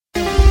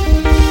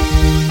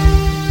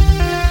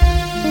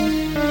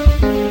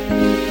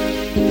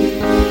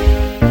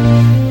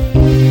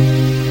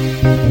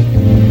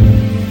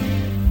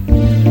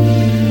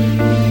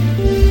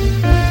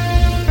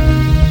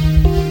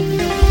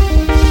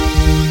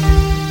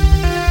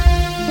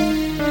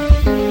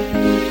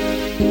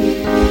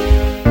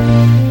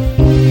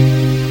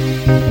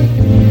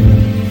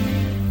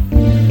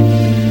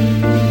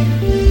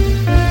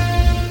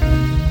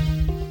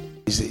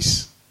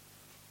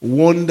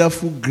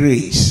wonderful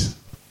grace,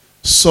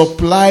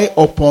 supply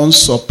upon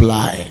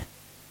supply.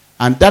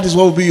 And that is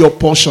what will be your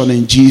portion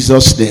in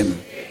Jesus' name.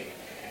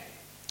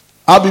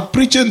 I'll be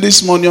preaching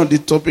this morning on the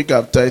topic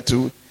I've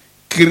titled,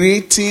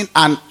 Creating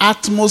an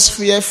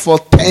Atmosphere for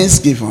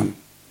Thanksgiving.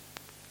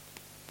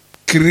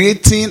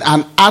 Creating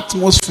an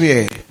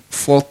atmosphere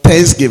for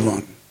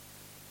Thanksgiving.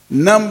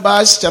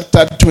 Numbers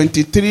chapter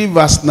 23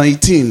 verse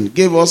 19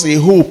 gave us a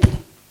hope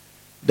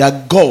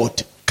that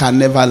God can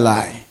never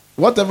lie.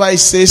 Whatever he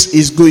says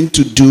he's going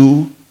to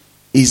do,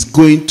 is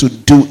going to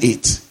do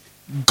it.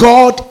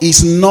 God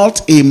is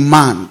not a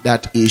man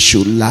that he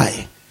should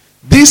lie.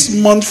 This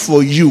month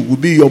for you will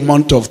be your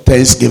month of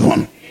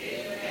Thanksgiving.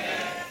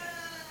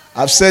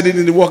 I've said it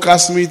in the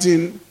workers'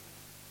 meeting,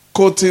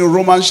 quoting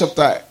Romans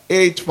chapter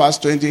 8 verse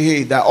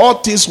 28, that all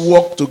things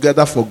work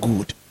together for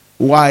good.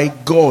 Why?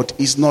 God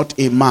is not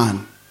a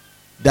man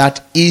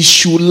that he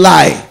should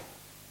lie.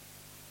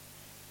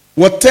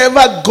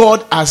 Whatever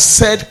God has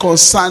said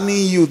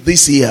concerning you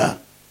this year,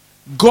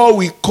 God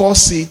will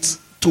cause it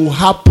to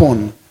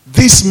happen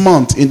this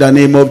month in the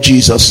name of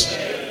Jesus.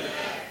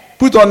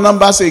 Put on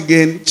Numbers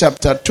again,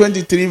 chapter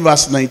 23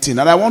 verse 19.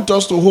 And I want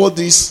us to hold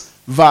this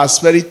verse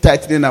very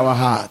tightly in our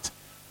heart.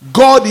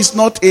 God is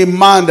not a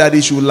man that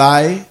he should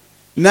lie,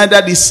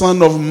 neither the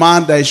son of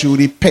man that he should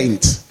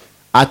repent.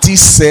 Hath he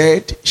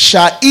said,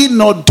 shall he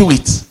not do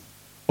it?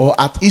 Or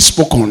hath he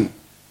spoken,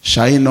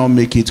 shall he not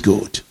make it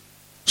good?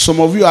 Some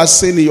of you are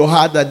saying in your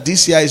heart that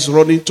this year is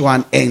running to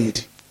an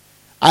end.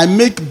 I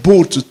make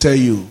bold to tell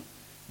you,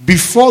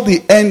 before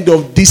the end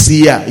of this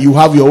year, you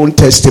have your own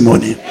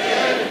testimony.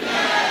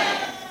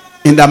 Amen.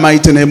 In the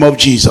mighty name of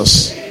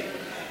Jesus. Amen.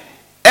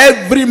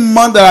 Every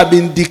month that has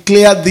been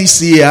declared this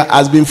year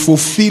has been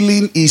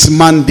fulfilling his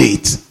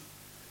mandate.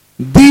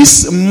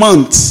 This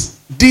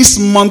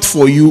month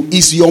for you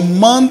is your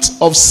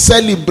month of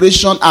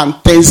celebration and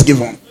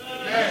thanksgiving.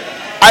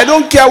 I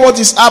don't care what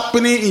is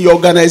happening in your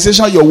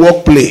organization, your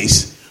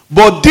workplace.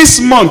 But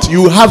this month,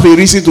 you have a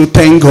reason to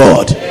thank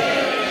God.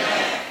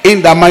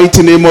 In the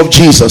mighty name of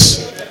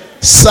Jesus.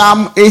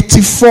 Psalm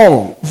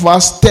 84,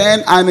 verse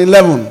 10 and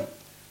 11.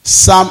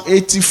 Psalm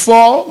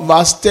 84,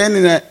 verse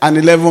 10 and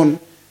 11.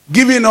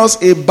 Giving us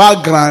a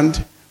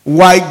background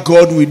why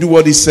God will do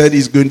what he said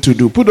he's going to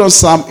do. Put on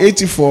Psalm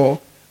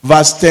 84,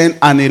 verse 10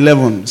 and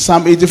 11.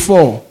 Psalm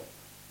 84.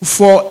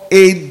 For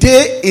a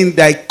day in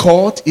thy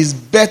court is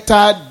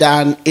better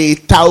than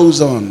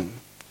 1,000.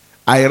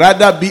 I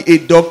rather be a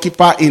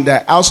doorkeeper in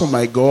thy house, O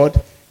my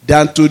God,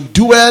 than to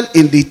dwell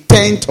in the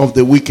tent of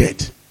the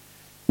wicked.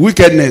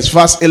 Wickedness.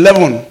 Verse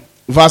 11.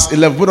 Verse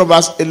 11. Put on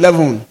verse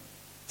 11.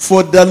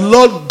 For the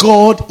Lord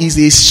God is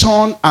a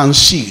sun and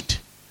shield.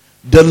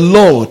 The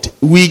Lord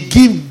will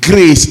give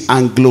grace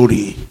and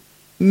glory.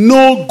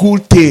 No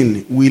good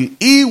thing will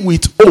he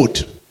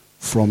withhold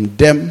from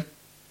them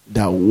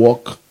that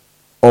walk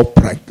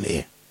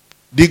uprightly.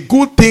 The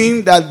good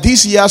thing that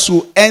this year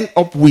will end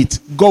up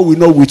with, God will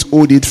not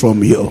withhold it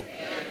from you.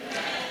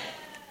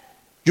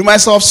 You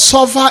might have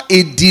suffered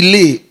a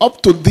delay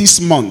up to this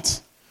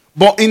month,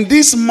 but in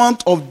this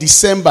month of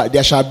December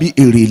there shall be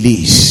a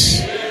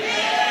release.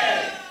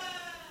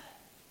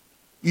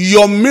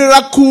 Your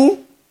miracle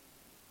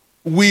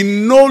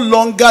will no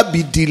longer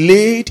be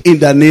delayed in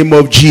the name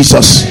of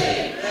Jesus.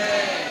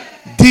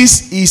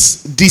 This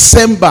is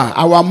December,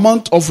 our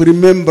month of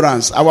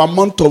remembrance, our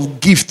month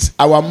of gift,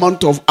 our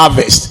month of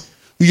harvest.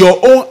 Your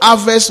own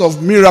harvest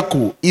of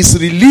miracle is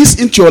released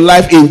into your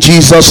life in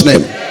Jesus'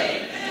 name.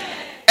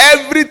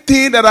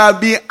 Everything that has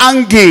been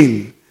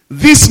hanging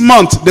this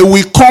month, they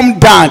will come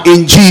down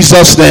in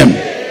Jesus' name.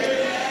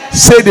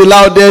 Say the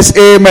loudest,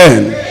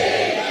 amen.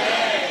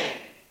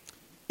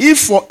 If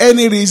for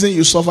any reason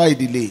you suffer a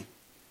delay,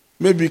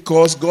 maybe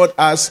because God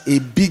has a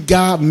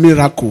bigger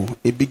miracle,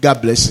 a bigger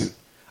blessing,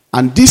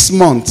 and this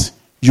month,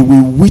 you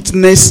will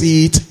witness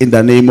it in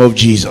the name of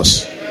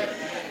Jesus.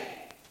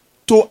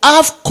 To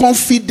have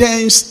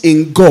confidence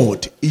in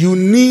God, you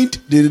need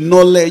the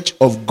knowledge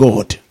of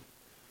God.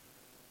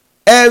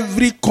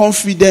 Every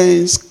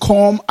confidence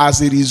comes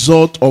as a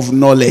result of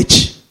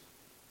knowledge.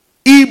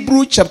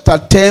 Hebrews chapter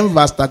 10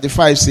 verse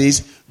 35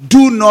 says,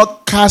 do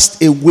not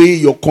cast away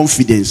your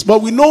confidence.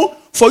 But we know,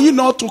 for you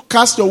not to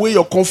cast away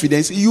your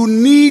confidence, you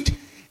need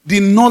the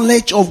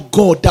knowledge of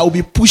God that will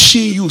be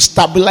pushing you,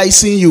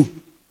 stabilizing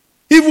you.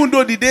 Even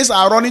though the days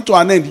are running to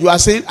an end, you are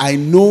saying, I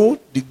know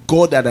the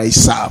God that I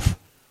serve.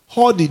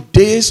 All the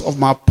days of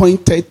my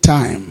appointed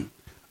time,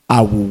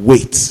 I will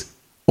wait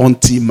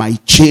until my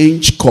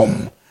change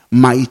come.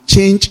 My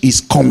change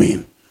is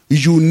coming.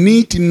 You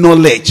need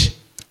knowledge,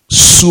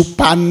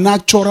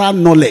 supernatural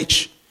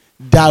knowledge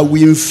that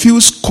will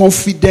infuse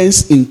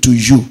confidence into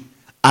you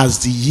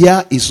as the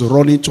year is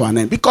running to an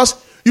end.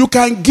 Because you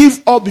can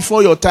give up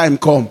before your time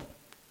comes.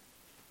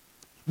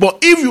 But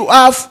if you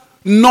have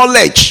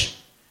knowledge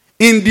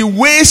in the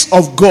ways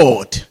of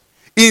God,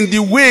 in the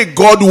way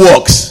God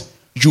works,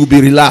 you'll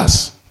be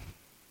relaxed.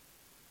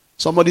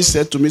 Somebody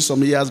said to me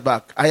some years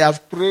back, I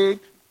have prayed,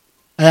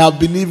 I have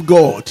believed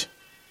God.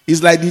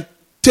 It's like the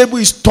table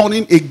is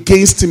turning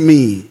against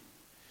me.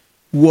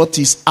 What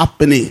is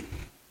happening?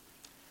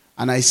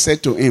 And I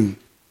said to him,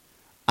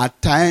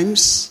 at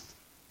times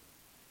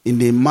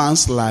in a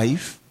man's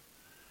life,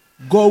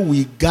 God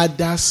will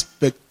gather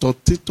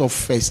spectator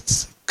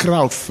first,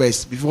 crowd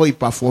first, before he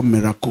perform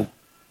miracle.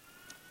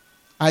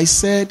 I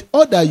said,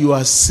 all that you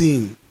are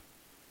seeing,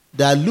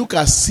 that look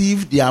as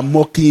if they are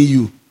mocking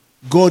you,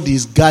 God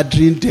is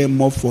gathering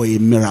them up for a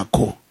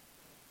miracle.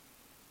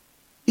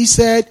 He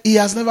said, he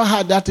has never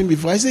had that thing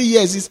before. I said,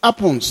 yes, it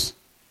happens.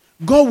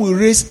 God will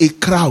raise a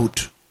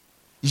crowd,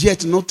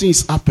 yet nothing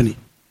is happening.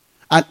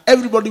 And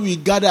everybody will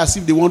gather as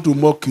if they want to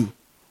mock you.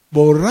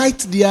 But right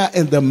there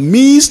in the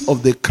midst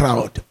of the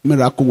crowd,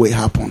 miracle will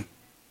happen.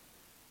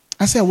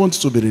 I said, I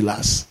want you to be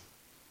relaxed.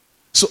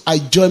 So I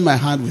joined my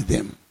hand with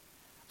them.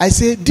 I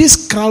said,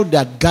 this crowd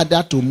that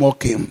gathered to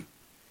mock him,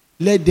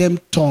 let them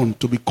turn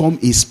to become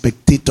a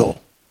spectator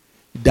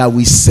that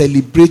will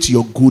celebrate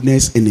your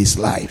goodness in his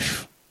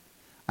life.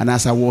 And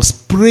as I was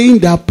praying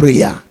that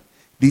prayer,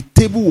 the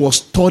table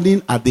was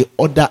turning at the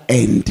other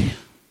end.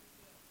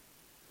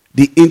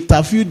 The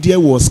interview there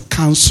was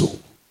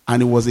cancelled,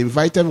 and he was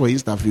invited for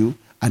his interview,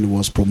 and he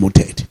was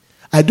promoted.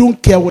 I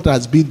don't care what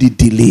has been the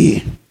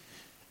delay.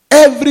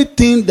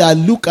 Everything that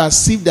look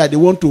as if that they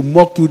want to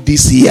mock you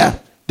this year,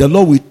 the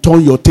Lord will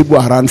turn your table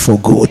around for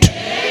good.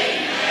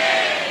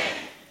 Amen.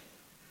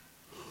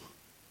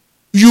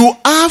 You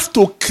have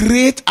to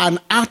create an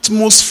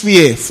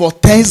atmosphere for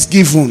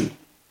thanksgiving,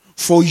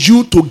 for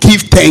you to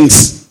give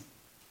thanks.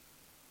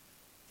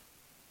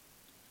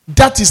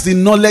 That is the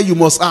knowledge you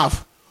must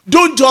have.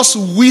 Don't just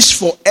wish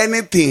for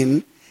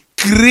anything.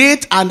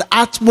 Create an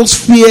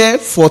atmosphere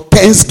for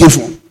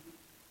thanksgiving.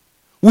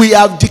 We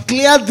have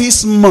declared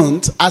this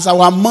month as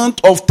our month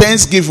of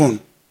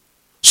thanksgiving.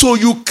 So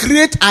you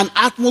create an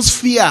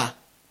atmosphere.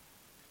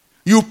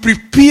 You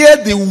prepare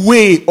the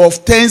way of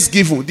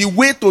thanksgiving, the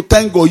way to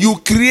thank God. You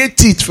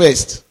create it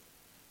first.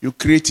 You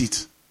create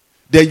it.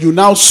 Then you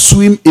now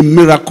swim in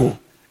miracle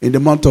in the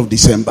month of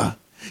December.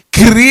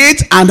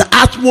 Create an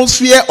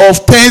atmosphere of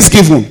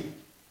thanksgiving.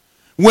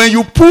 When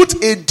you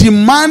put a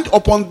demand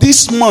upon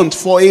this month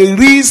for a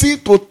reason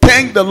to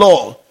thank the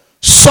Lord,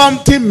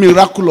 something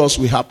miraculous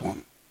will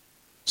happen.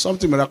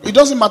 Something miraculous. It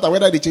doesn't matter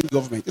whether they change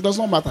government. It does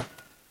not matter.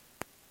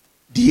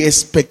 The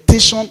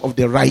expectation of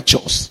the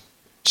righteous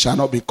shall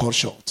not be cut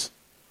short.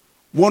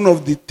 One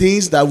of the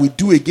things that we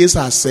do against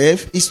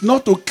ourselves is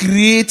not to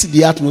create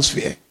the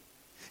atmosphere.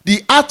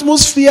 The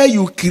atmosphere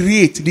you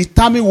create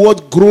determines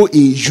what grows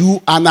in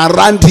you and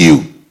around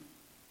you.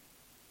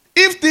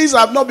 If things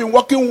have not been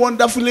working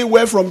wonderfully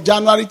well from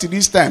January to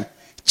this time,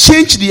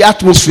 change the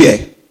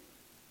atmosphere.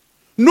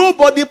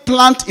 Nobody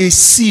plant a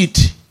seed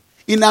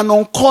in an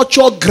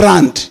uncultured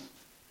ground.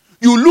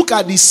 You look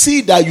at the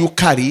seed that you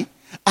carry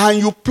and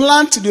you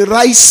plant the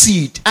right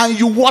seed and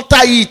you water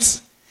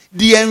it.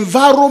 The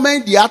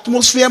environment, the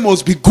atmosphere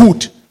must be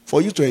good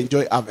for you to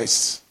enjoy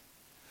harvest.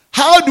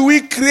 How do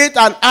we create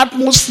an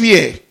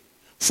atmosphere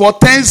for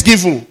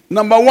thanksgiving?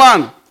 Number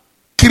one,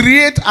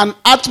 create an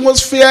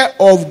atmosphere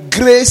of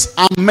grace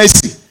and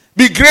mercy.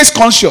 Be grace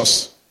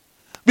conscious.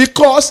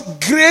 Because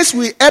grace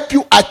will help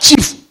you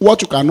achieve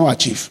what you cannot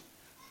achieve.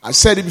 I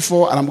said it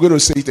before and I'm going to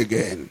say it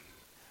again.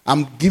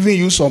 I'm giving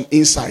you some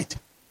insight.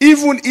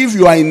 Even if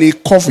you are in a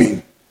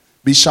coffin,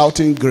 be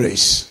shouting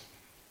grace.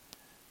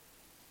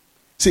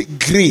 Say,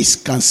 grace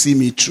can see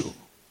me through.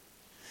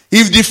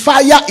 If the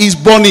fire is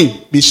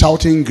burning, be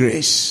shouting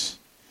grace.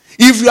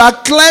 If you are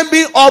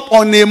climbing up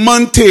on a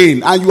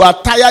mountain and you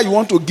are tired, you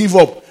want to give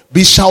up,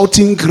 be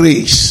shouting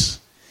grace.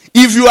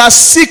 If you are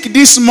sick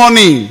this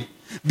morning,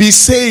 be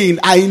saying,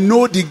 I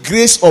know the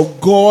grace of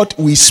God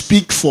will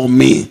speak for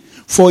me.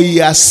 For he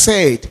has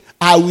said,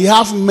 I will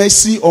have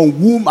mercy on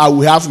whom I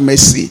will have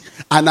mercy.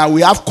 And I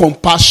will have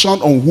compassion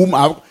on whom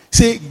I will.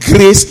 Say,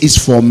 grace is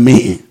for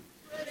me.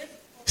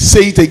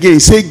 Say it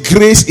again. Say,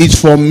 grace is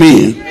for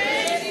me.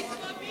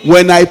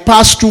 When I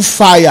pass through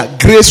fire,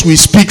 grace will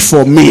speak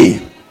for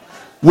me.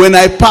 When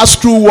I pass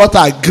through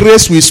water,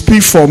 grace will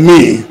speak for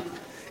me.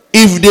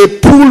 If they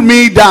pull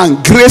me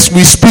down, grace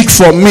will speak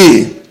for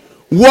me.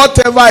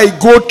 Whatever I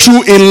go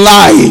through in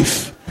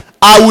life,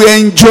 I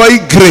will enjoy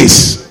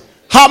grace.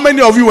 How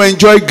many of you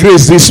enjoy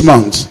grace this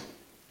month?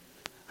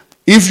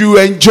 If you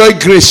enjoy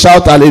grace,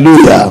 shout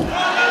hallelujah.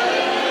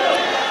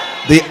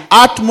 The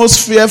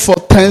atmosphere for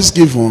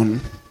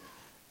thanksgiving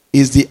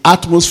is the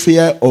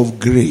atmosphere of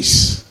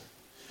grace.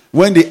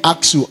 When they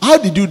ask you, how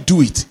did you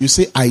do it? You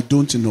say, I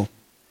don't know.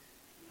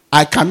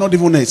 I cannot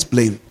even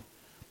explain.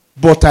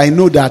 But I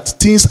know that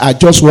things are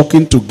just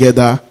working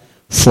together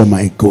for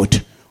my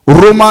good.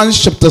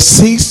 Romans chapter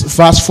 6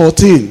 verse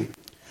 14.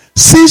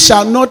 Sin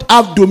shall not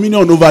have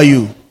dominion over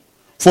you.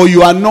 For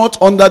you are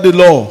not under the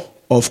law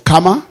of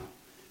karma.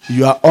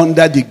 You are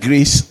under the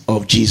grace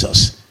of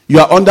Jesus. You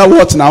are under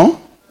what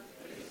now?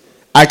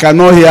 I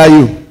cannot hear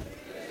you.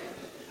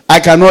 I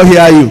cannot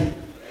hear you.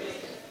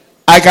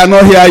 I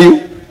cannot hear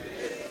you.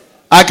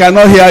 I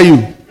cannot hear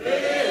you.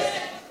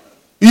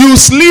 You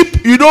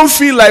sleep, you don't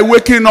feel like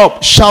waking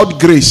up. Shout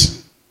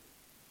grace.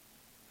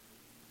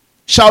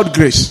 Shout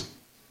grace.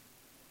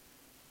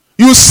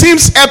 You seem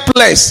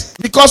helpless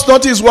because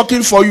nothing is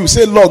working for you.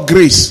 Say, Lord,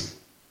 grace.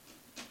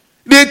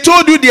 They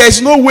told you there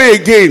is no way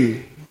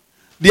again.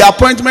 The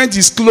appointment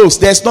is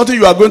closed. There's nothing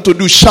you are going to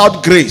do.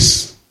 Shout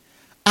grace.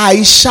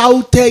 I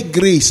shouted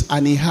grace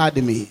and he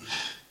heard me.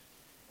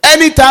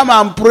 Anytime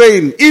I'm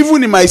praying,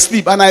 even in my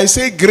sleep, and I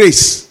say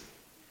grace,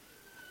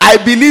 I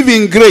believe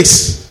in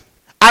grace.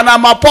 And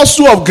I'm an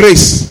apostle of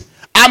grace.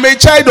 I'm a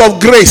child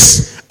of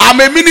grace. I'm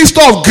a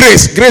minister of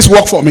grace. Grace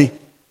work for me.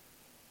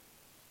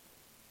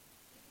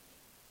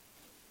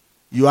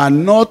 You are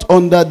not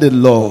under the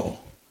law.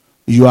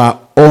 You are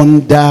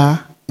under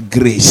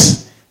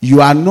grace.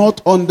 You are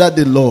not under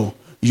the law.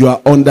 You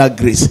are under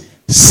grace.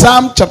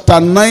 Psalm chapter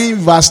 9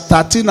 verse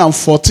 13 and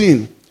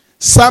 14.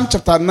 Psalm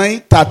chapter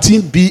 9,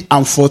 13b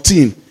and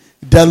 14.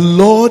 The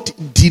Lord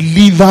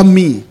deliver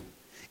me.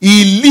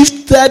 He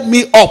lifted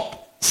me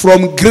up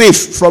from grave,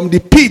 from the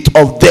pit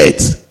of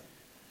death.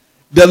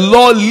 The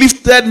Lord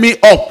lifted me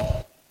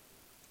up.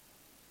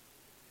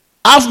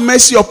 Have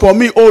mercy upon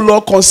me, O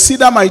Lord.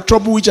 Consider my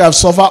trouble which I have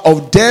suffered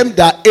of them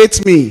that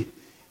hate me.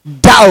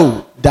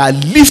 Thou that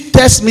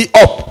liftest me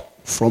up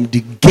from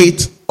the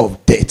gate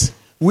of death.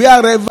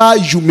 Wherever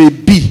you may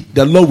be,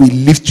 the Lord will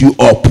lift you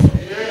up.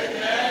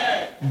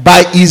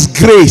 By his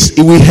grace,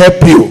 he will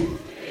help you.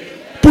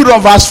 Amen. Put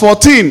on verse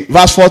 14.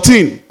 Verse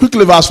 14.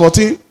 Quickly, verse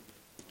 14.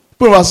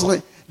 Put on verse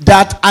 14.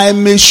 That I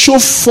may show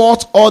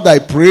forth all thy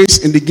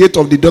praise in the gate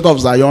of the daughter of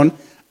Zion,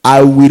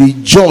 I will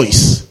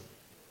rejoice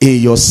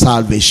in your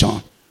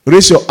salvation.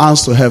 Raise your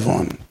hands to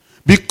heaven.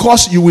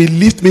 Because you will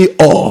lift me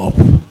up,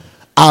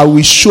 I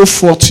will show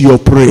forth your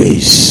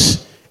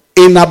praise.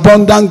 In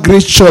Abundant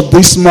Grace Church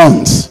this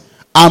month,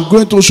 I'm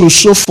going to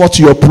show forth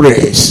your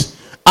praise.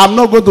 I'm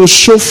not going to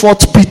show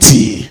forth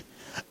pity.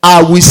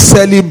 I will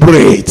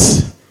celebrate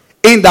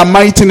in the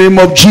mighty name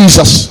of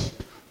Jesus.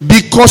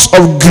 Because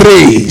of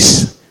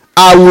grace,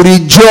 I will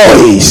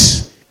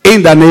rejoice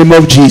in the name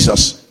of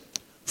Jesus.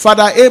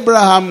 Father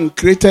Abraham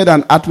created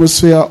an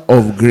atmosphere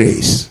of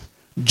grace.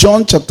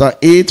 John chapter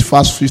 8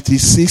 verse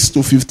 56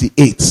 to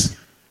 58.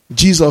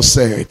 Jesus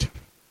said,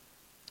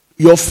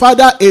 your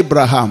father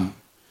Abraham,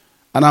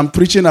 and I'm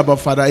preaching about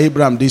Father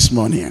Abraham this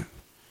morning,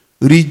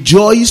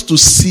 rejoiced to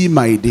see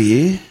my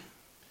day.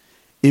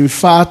 In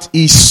fact,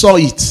 he saw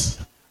it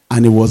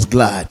and he was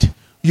glad.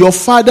 Your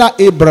father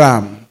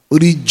Abraham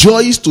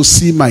rejoiced to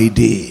see my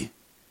day.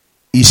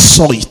 He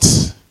saw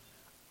it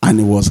and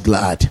he was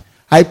glad.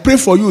 I pray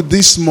for you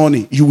this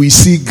morning, you will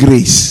see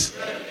grace.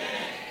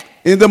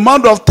 In the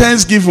month of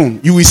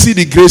Thanksgiving, you will see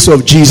the grace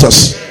of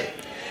Jesus.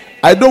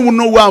 I don't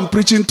know where I'm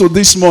preaching to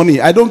this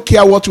morning. I don't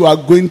care what you are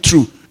going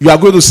through. You are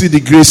going to see the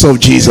grace of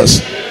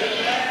Jesus.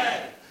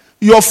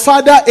 Your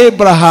father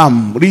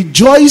Abraham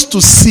rejoiced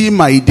to see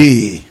my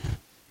day.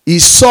 He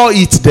saw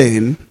it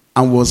then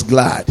and was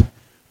glad.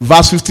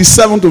 Verse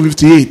 57 to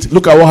 58.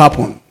 Look at what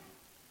happened.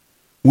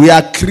 We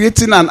are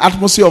creating an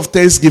atmosphere of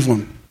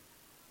thanksgiving.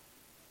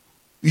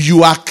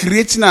 You are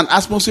creating an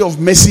atmosphere of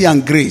mercy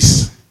and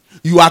grace.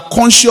 You are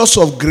conscious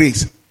of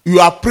grace. You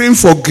are praying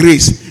for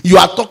grace. You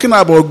are talking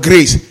about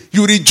grace.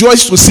 You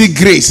rejoice to see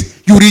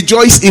grace. You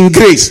rejoice in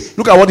grace.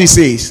 Look at what he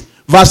says.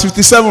 Verse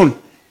 57.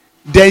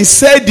 Then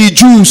said the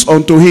Jews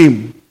unto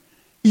him,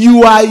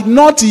 you are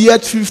not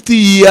yet 50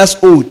 years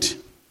old.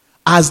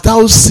 Hast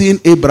thou seen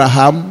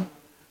Abraham?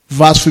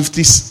 Verse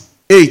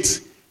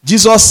 58.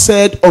 Jesus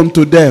said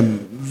unto them,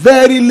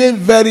 verily,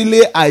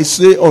 verily, I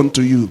say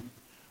unto you,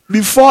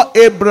 before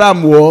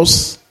Abraham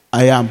was,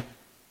 I am.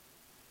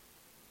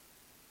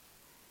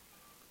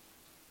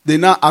 They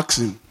now ask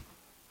him,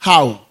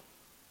 how,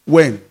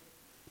 when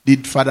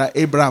did Father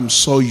Abraham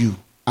saw you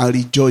and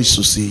rejoice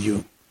to see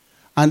you?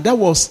 And that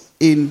was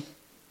in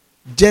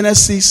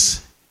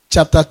Genesis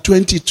chapter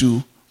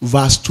 22,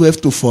 verse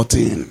 12 to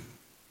 14.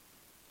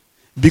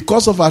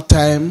 Because of our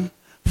time,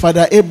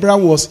 Father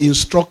Abraham was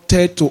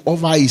instructed to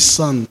offer his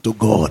son to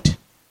God.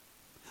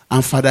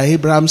 And Father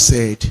Abraham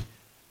said,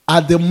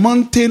 at the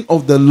mountain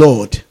of the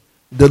Lord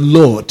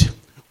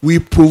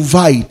will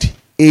provide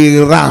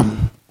a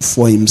ram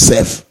for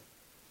himself.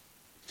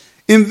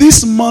 In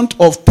this month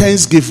of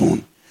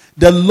Thanksgiving,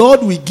 the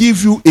Lord will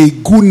give you a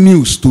good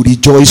news to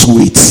rejoice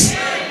with.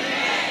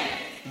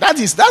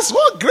 That's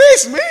what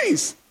grace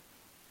means.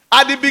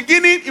 At the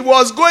beginning, he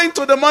was going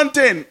to the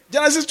mountain.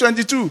 Genesis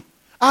 22.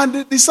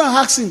 And the son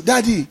asked him,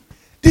 Daddy,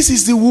 this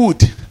is the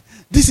wood.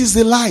 This is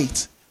the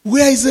light.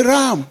 Where is the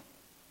ram?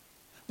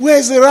 Where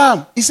is the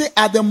ram? He said,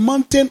 at the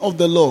mountain of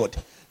the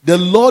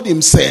Lord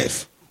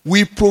himself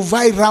will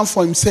provide ram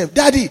for himself.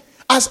 Daddy,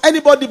 has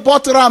anybody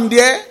bought ram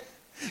there?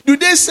 Do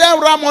they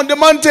sell ram on the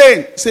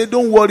mountain? Say,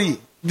 don't worry.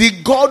 The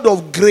God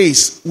of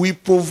grace will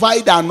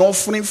provide an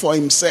offering for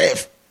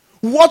himself.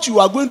 What you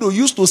are going to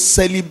use to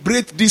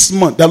celebrate this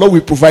month, the Lord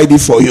will provide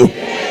it for you.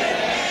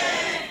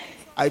 Amen.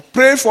 I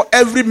pray for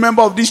every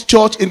member of this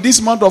church in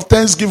this month of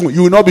Thanksgiving,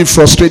 you will not be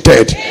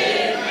frustrated.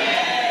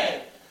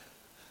 Amen.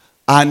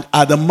 And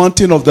at the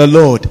mountain of the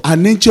Lord,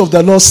 an angel of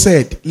the Lord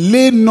said,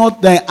 lay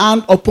not thy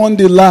hand upon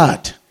the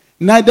lad,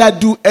 neither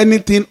do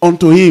anything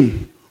unto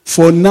him.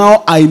 For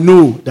now I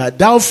know that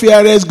thou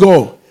fearest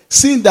God,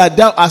 seeing that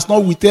thou hast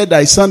not withheld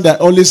thy son, thy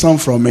only son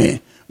from me.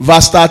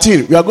 Verse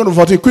 13. We are going to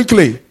 14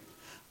 quickly.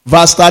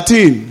 Verse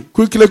 13.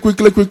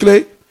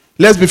 Quickly.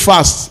 Let's be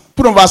fast.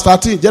 Put on verse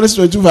 13. Genesis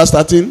 22, verse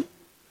 13.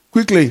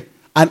 Quickly.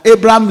 And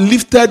Abraham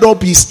lifted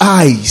up his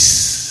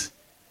eyes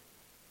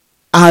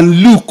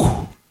and looked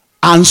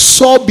and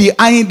saw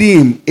behind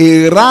him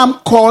a ram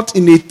caught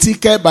in a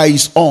thicket by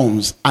his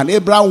horns. And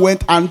Abraham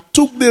went and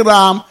took the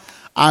ram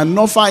and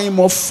offered him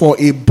up for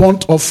a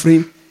burnt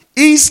offering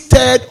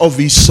instead of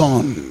his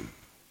son.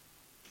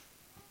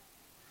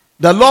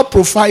 The Lord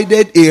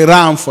provided a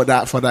ram for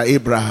that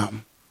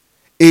Abraham.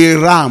 A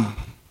ram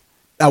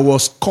that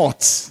was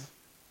caught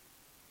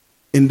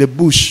in the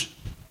bush.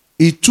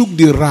 He took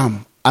the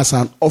ram as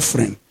an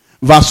offering.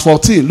 Verse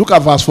 14. Look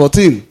at verse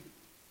 14.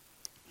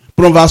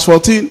 From verse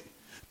 14,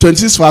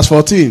 26 verse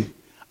 14.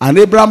 And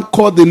Abraham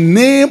called the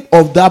name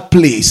of that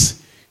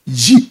place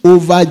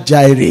Jehovah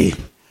Jireh.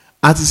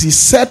 As it is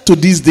said to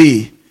this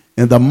day,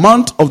 in the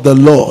month of the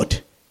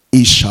Lord,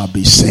 it shall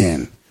be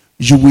seen.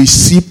 You will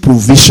see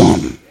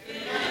provision.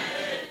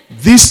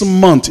 This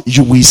month,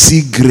 you will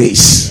see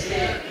grace.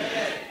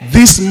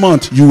 This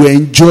month, you will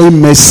enjoy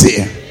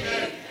mercy.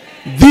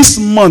 This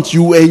month,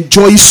 you will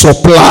enjoy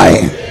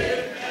supply.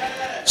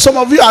 Some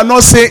of you are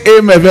not saying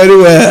amen very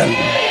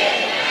well.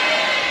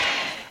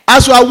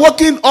 As you are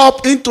walking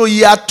up into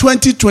year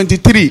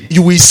 2023,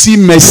 you will see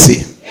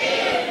mercy.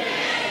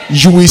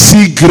 You will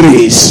see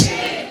grace.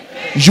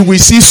 You will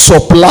see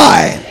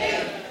supply.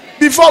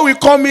 Before we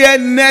come here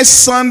next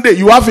Sunday,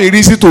 you have a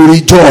reason to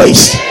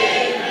rejoice.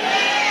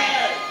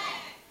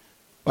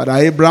 But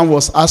Abraham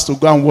was asked to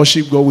go and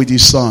worship God with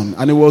his son.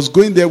 And he was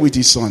going there with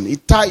his son. He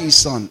tied his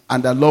son,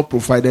 and the Lord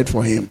provided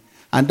for him.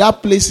 And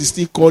that place is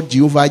still called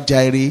Jehovah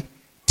Jireh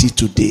till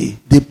today.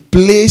 The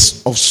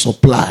place of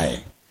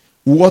supply.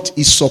 What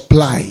is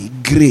supply?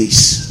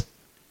 Grace.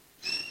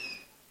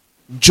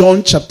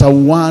 John chapter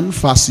 1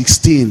 verse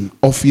 16.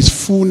 Of his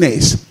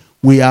fullness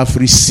we have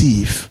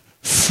received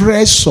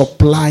fresh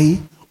supply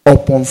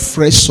upon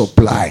fresh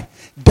supply.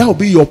 That will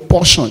be your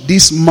portion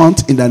this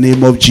month in the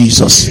name of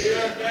Jesus.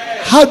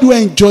 How do I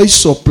enjoy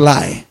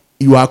supply?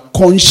 You are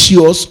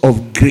conscious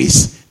of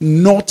grace,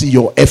 not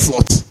your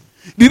effort.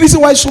 The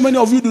reason why so many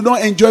of you do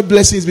not enjoy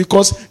blessings is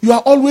because you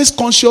are always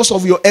conscious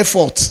of your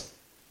effort.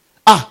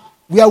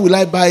 Where will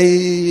I buy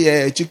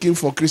a chicken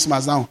for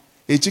Christmas now?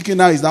 A chicken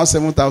now is now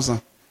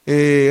 7,000.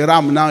 A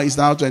ram now is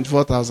now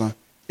 24,000.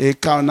 A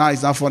cow now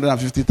is now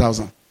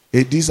 450,000.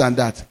 A this and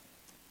that.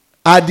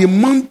 At the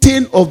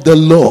mountain of the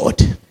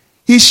Lord,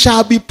 he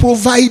shall be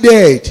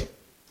provided.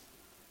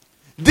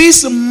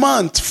 This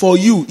month for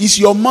you is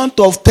your month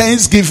of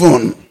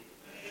thanksgiving.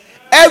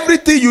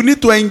 Everything you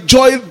need to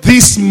enjoy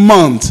this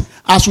month,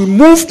 as we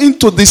move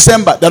into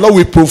December, the Lord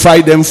will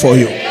provide them for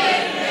you.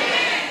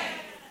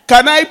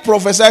 Can I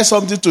prophesy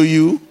something to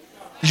you?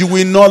 You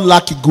will not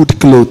lack good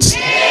clothes.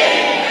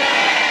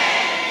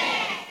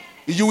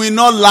 You will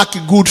not lack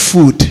good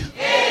food.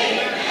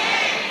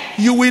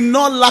 You will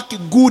not lack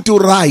good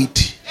ride.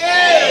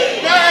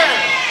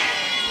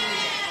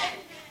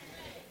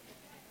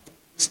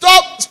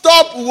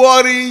 Stop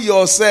worrying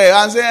yourself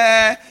and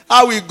say,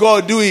 how will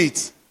God do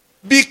it?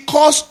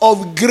 Because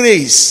of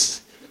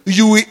grace,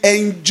 you will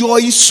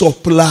enjoy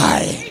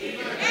supply.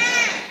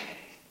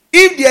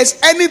 If there's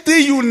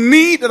anything you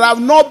need that have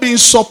not been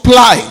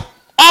supplied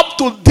up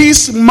to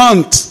this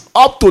month,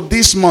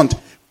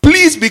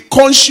 please be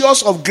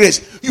conscious of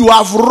grace. You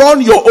have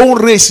run your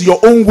own race, your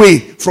own way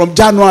from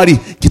January.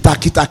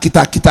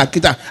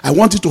 Kita. I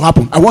want it to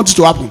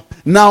happen.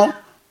 Now,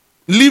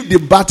 leave the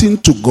baton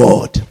to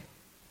God.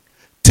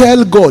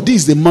 Tell God, this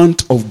is the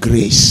month of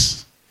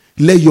grace.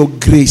 Let your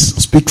grace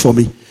speak for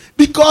me.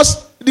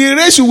 Because the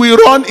race you will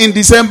run in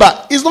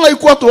December is not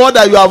equal to all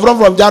that you have run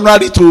from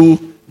January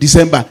to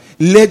December.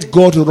 Let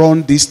God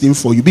run this thing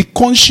for you. Be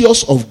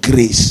conscious of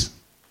grace.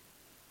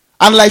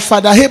 And like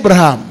Father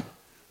Abraham,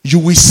 you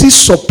will see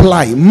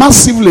supply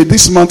massively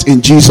this month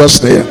in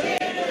Jesus' name.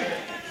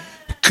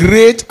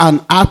 Create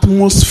an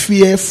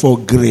atmosphere for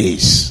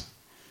grace.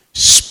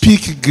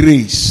 Speak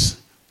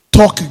grace.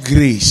 Talk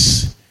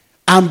grace.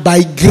 And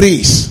by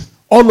grace,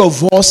 all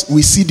of us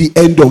will see the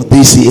end of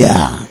this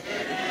year.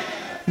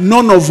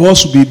 None of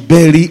us will be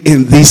buried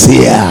in this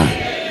year.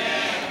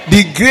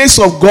 The grace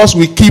of God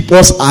will keep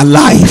us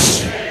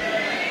alive.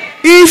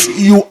 If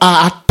you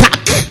are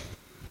attacked,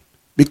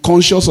 be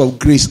conscious of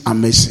grace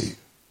and mercy.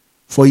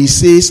 For he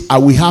says, I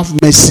will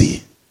have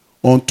mercy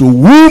unto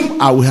whom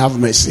I will have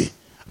mercy.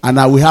 And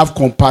I will have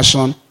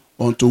compassion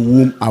unto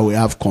whom I will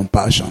have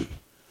compassion.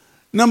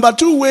 Number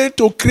 2 way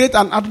to create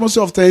an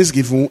atmosphere of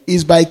thanksgiving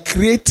is by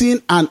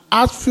creating an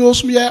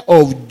atmosphere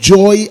of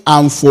joy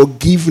and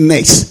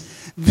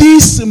forgiveness.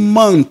 This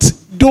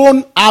month,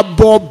 don't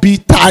harbor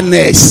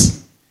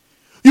bitterness.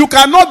 You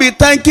cannot be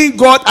thanking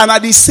God and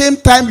at the same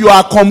time you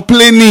are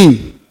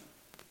complaining.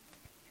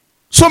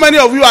 So many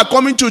of you are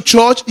coming to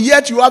church,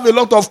 yet you have a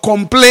lot of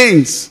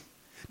complaints.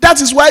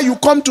 That is why you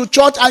come to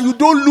church and you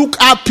don't look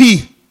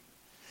happy.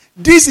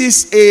 This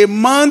is a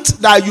month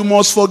that you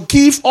must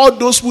forgive all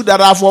those people that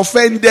have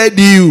offended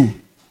you.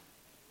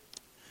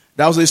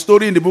 There was a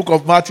story in the book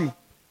of Matthew.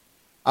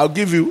 I'll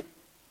give you.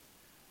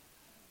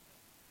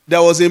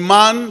 There was a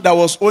man that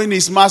was owing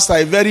his master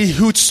a very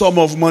huge sum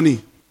of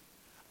money.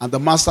 And the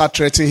master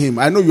threatened him.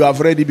 I know you have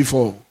read it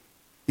before.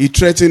 He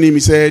threatened him. He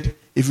said,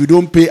 if you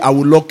don't pay, I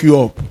will lock you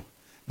up.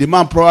 The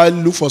man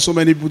probably looked for so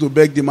many people to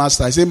beg the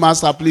master. He said,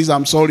 master, please,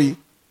 I'm sorry.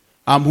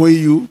 I'm owing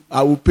you.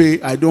 I will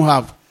pay. I don't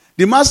have.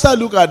 The master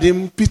looked at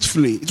him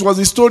pitifully. It was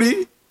a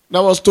story that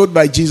was told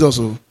by Jesus.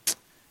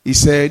 He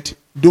said,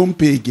 don't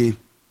pay again.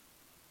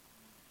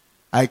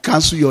 I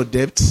cancel your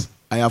debt.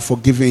 I have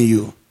forgiven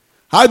you.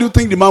 How do you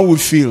think the man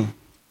would feel?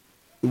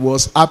 He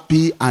was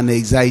happy and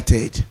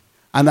excited.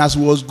 And as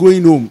he was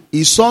going home,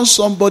 he saw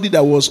somebody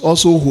that was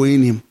also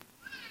owing him.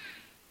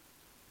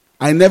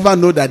 I never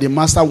know that the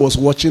master was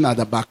watching at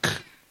the back.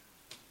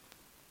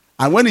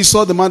 And when he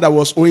saw the man that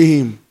was owing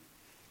him,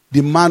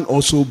 the man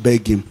also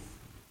begged him.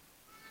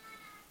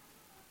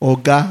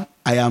 Oga,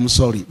 I am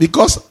sorry.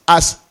 Because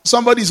as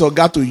somebody is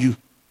Oga to you,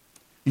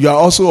 you are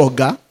also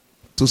Oga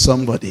to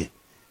somebody.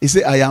 He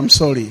said, I am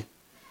sorry.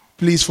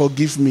 Please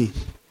forgive me.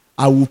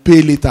 I will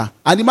pay later.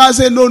 And the man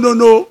said,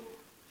 no.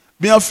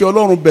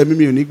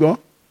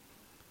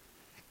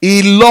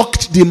 He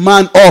locked the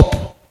man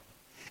up.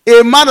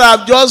 A man that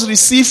have just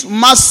received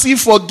massive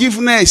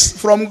forgiveness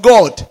from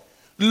God,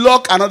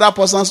 lock another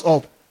person's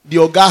up. The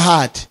Oga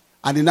had.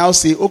 And he now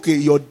say, okay,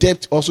 your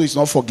debt also is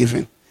not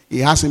forgiven. He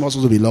has him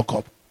also to be locked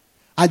up.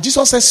 And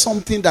Jesus says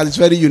something that is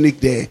very unique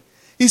there.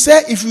 He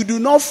said, if you do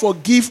not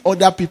forgive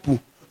other people,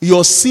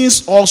 your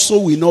sins also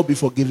will not be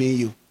forgiven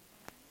you.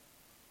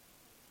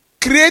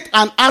 Create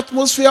an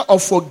atmosphere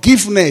of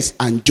forgiveness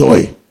and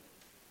joy.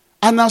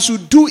 And as you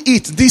do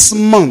it this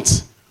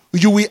month,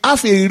 you will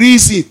have a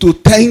reason to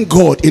thank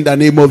God in the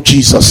name of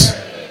Jesus.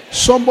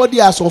 Somebody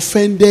has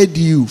offended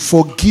you.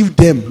 Forgive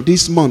them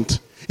this month.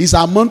 It's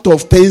a month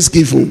of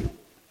thanksgiving.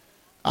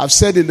 I've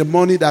said in the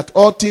morning that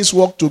all things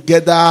work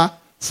together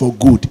for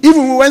good.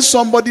 Even when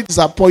somebody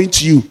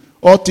disappoints you,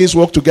 all things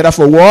work together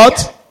for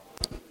what?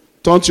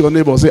 Turn to your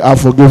neighbor and say,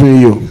 I've forgiven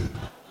you.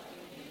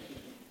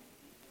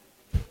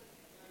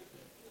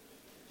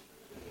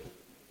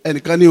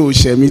 And can you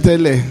share me tell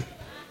you?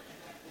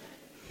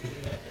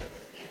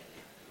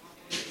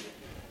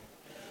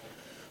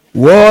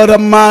 What a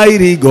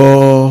mighty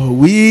God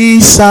we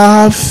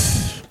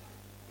serve.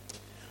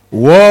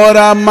 What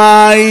a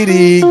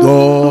mighty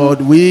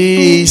God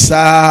we serve.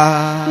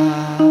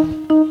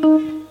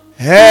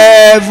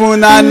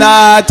 Heaven and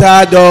earth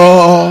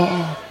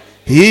adore.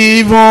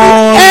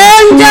 Even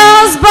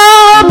angels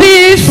bow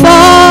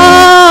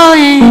before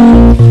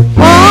him.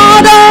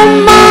 What a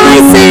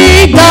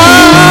mighty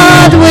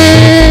God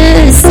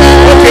we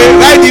serve. Okay,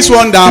 write this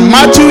one down.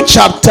 Matthew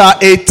chapter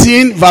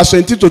 18, verse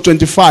 20 to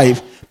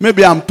 25.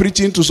 Maybe I'm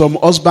preaching to some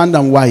husband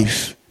and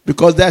wife,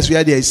 because that's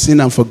where there is sin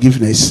and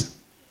forgiveness.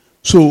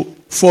 So,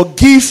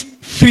 forgive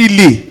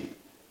freely.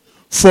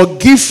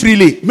 Forgive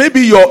freely. Maybe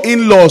your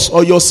in-laws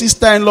or your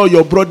sister-in-law,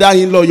 your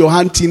brother-in-law, your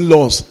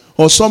aunt-in-laws,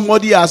 or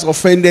somebody has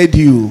offended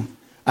you.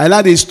 I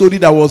heard a story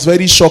that was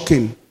very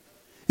shocking.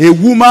 A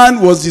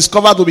woman was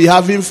discovered to be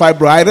having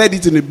fibroid. I read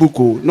it in a book,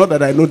 not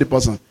that I know the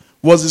person.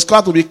 Was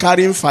discovered to be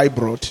carrying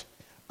fibroid.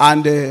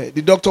 And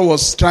the doctor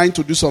was trying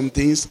to do some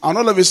things. And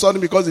all of a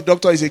sudden, because the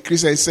doctor is a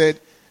Christian, he said,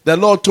 the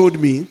Lord told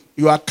me,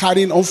 you are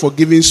carrying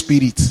unforgiving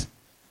spirit.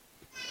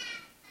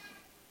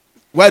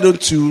 Why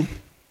don't you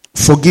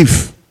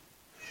forgive?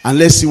 And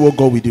let's see what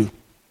God will do.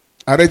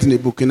 I read in a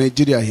book in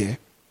Nigeria here.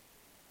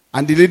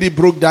 And the lady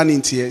broke down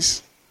in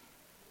tears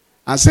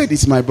and said,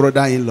 it's my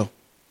brother-in-law.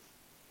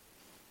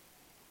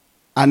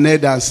 And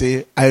knelt and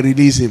said, I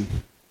release him.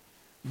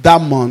 That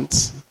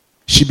month,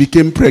 she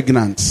became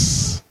pregnant.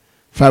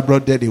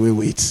 Fibroid dead away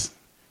weight.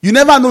 You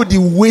never know the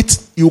weight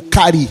you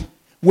carry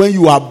when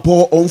you are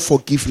born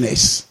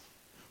unforgiveness.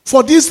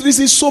 For this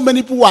reason, so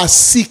many people are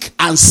sick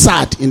and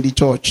sad in the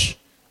church.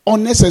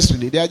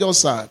 Unnecessarily, they are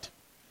just sad.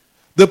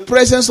 The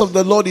presence of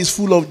the Lord is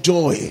full of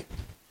joy.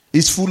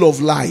 It's full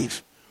of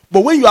life.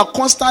 But when you are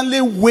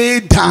constantly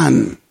weighed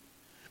down,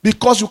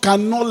 because you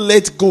cannot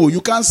let go,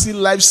 you can't see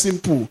life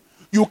simple,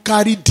 you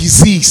carry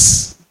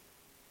disease.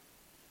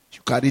 You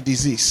carry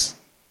disease.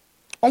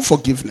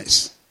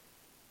 Unforgiveness.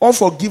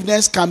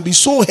 Unforgiveness can be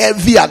so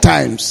heavy at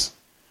times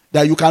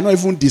that you cannot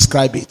even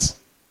describe it.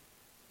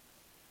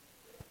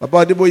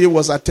 Baba Adeboye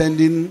was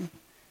attending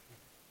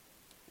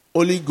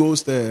Holy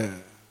Ghost,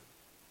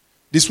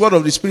 this Word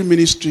of the Spirit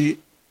ministry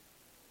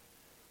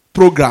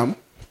program.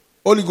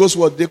 Holy Ghost,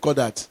 what they call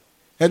that?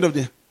 End of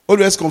the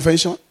Holy Ghost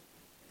Convention.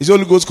 It's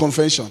Holy Ghost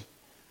Convention.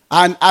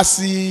 And as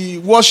he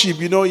worship,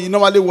 he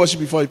normally worship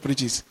before he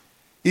preaches.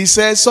 He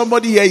says,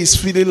 somebody here is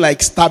feeling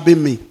like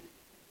stabbing me.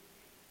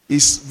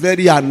 He's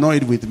very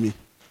annoyed with me.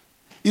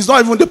 He's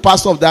not even the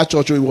pastor of that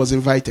church where he was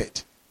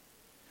invited.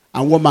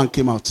 And one man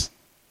came out.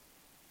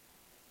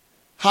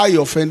 How he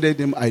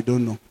offended him, I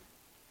don't know.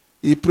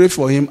 He prayed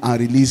for him and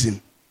released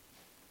him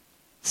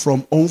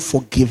from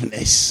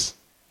unforgiveness.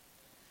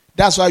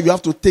 That's why you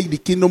have to take the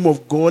kingdom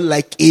of God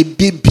like a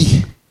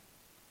baby.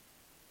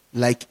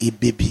 Like a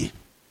baby.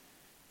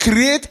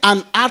 Create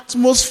an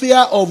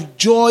atmosphere of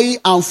joy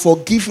and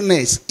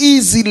forgiveness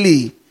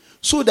easily.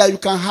 so that you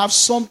can have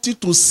something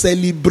to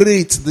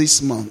celebrate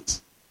this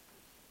month.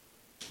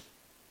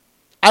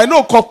 I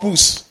know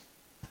couples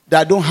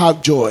that don't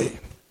have joy.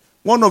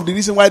 One of the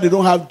reasons why they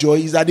don't have joy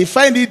is that they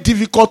find it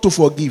difficult to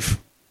forgive.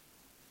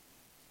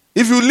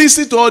 If you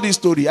listen to all this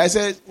story, I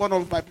said, one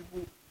of my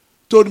people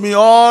told me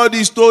all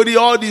this story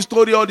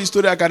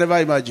I can never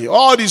imagine.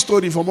 All this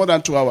story for more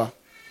than 2 hours.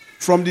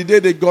 From the day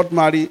they got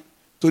married,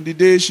 to the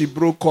day she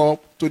broke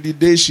up, to the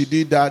day she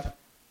did that.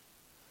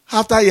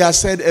 After he has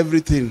said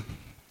everything,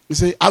 he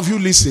said, have you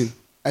listened?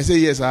 I said,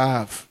 yes, I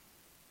have.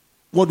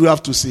 What do you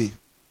have to say?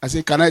 I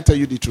said, can I tell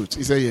you the truth?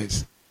 He said,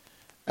 yes.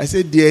 I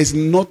said, there is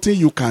nothing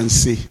you can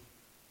say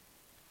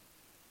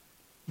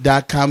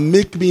that can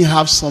make me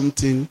have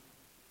something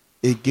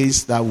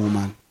against that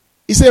woman.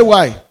 He said,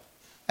 why?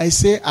 I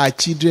say, our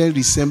children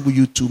resemble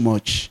you too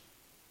much.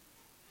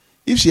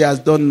 If she has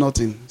done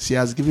nothing, she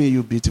has given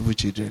you beautiful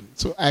children.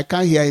 So I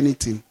can't hear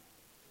anything.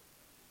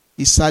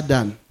 He sat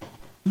down.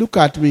 Look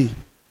at me.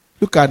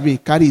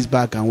 Carry his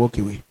bag and walk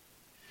away.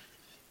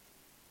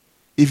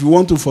 If you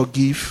want to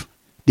forgive,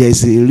 there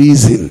is a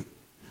reason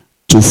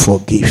to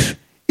forgive.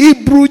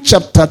 Hebrews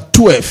chapter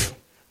 12,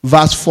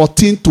 verse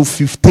 14 to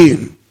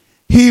 15.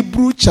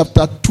 Hebrews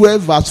chapter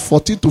 12, verse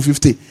 14 to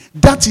 15.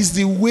 That is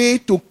the way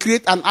to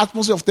create an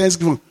atmosphere of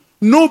thanksgiving.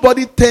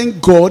 Nobody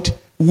thank God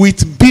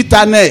with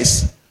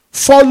bitterness.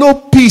 Follow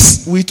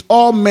peace with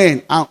all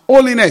men and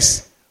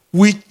holiness,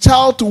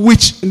 without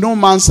which no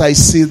man shall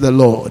see the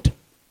Lord.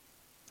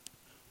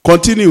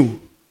 Continue.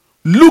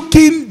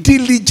 Looking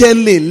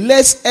diligently,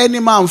 lest any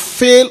man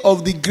fail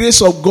of the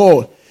grace of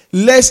God,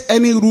 lest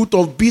any root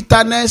of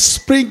bitterness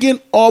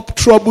springing up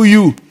trouble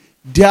you,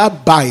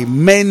 thereby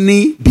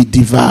many be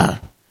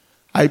devoured.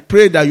 I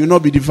pray that you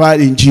not be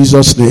devoured in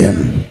Jesus'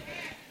 name.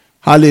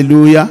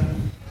 Hallelujah.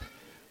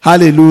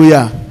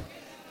 Hallelujah.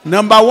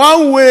 Number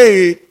one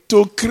way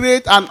to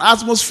create an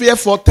atmosphere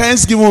for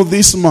thanksgiving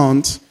this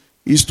month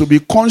is to be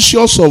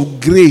conscious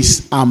of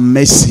grace and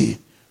mercy.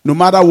 No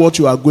matter what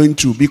you are going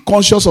through, be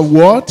conscious of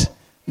what?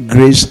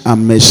 Grace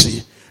and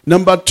mercy.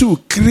 Number two,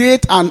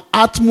 create an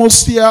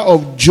atmosphere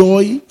of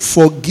joy,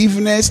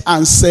 forgiveness,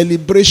 and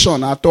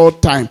celebration at all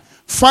times.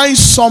 Find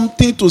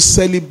something to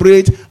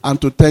celebrate and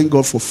to thank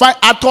God for. Find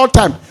at all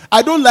times.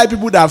 I don't like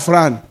people that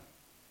frown.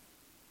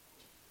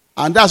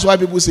 And that's why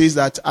people say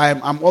that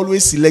I'm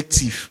always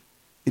selective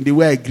in the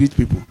way I greet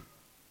people.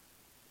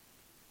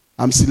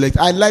 I'm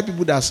selective. I like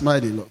people that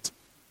smile a lot.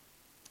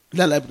 I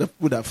don't like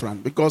people that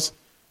frown, because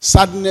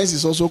sadness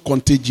is also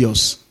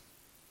contagious.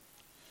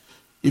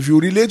 If you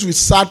relate with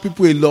sad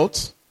people a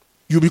lot,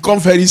 you become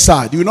very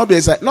sad. You will not be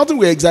excited. Nothing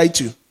will excite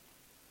you.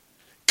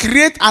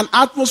 Create an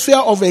atmosphere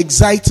of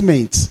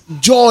excitement,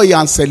 joy,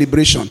 and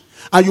celebration.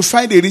 And you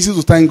find a reason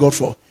to thank God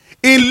for.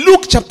 In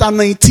Luke chapter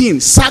 19,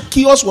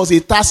 Zacchaeus was a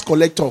tax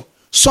collector.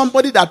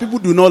 Somebody that people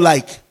do not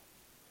like.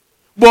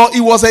 But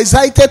he was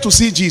excited to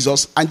see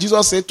Jesus. And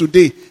Jesus said,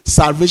 today,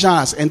 salvation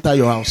has entered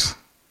your house.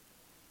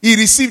 He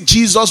received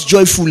Jesus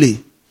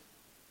joyfully.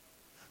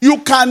 You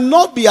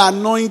cannot be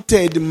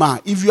anointed,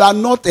 man, if you are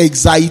not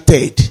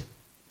excited.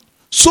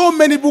 So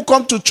many people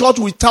come to church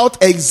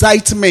without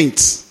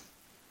excitement.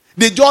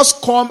 They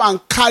just come and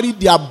carry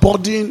their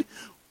burden,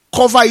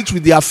 cover it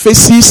with their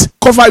faces,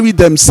 cover it with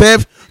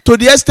themselves, to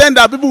the extent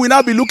that people will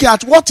now be looking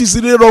at what is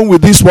really wrong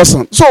with this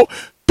person. So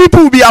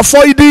people will be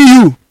avoiding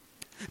you.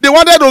 They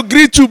wanted to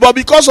greet you, but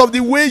because of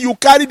the way you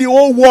carry the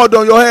whole world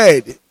on your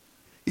head,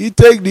 he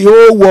take the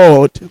whole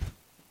world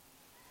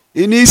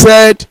in his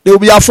head. They will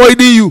be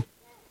avoiding you.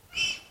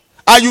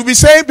 And you'll be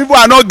saying people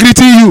are not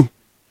greeting you.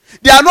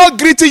 They are not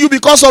greeting you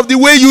because of the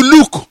way you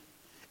look.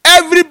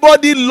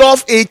 Everybody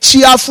loves a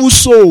cheerful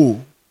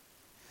soul.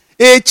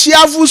 A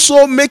cheerful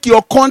soul make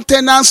your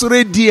countenance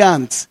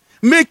radiant.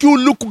 Make you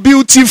look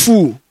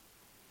beautiful.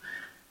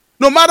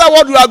 No matter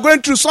what you are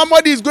going through,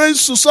 somebody is going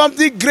through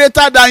something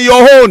greater than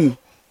your own.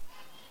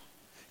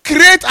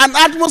 Create an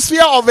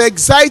atmosphere of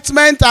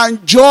excitement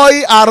and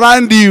joy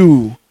around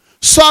you.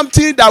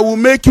 Something that will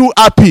make you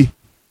happy.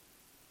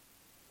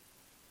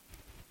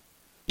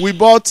 We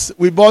bought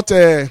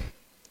the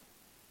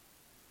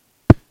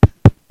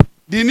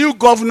new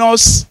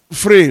governor's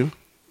frame,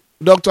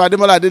 Dr.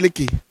 Ademola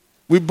Adeleke.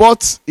 We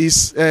bought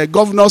his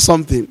governor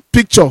something,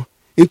 picture,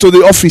 into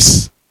the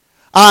office.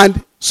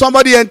 And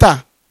somebody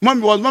enter.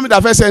 Mommy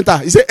that first enter.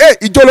 He said, hey,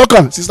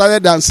 Ijolokan. She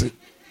started dancing.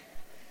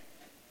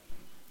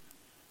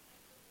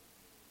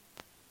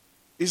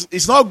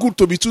 It's not good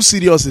to be too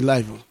serious in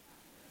life.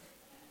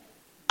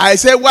 I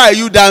said, why are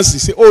you dancing? He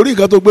said, oh, you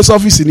got to go to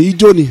office in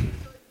Ijoni.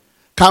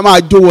 Kama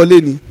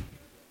Adowoleni.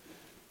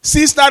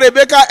 Sister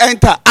Rebecca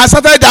enter. I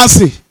started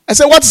dancing. I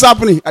said, what is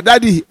happening?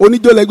 Daddy,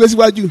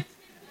 Onijo.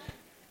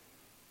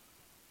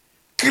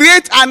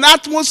 Create an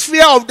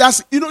atmosphere of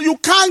dancing. You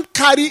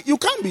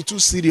can't be too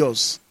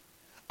serious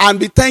and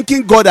be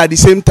thanking God at the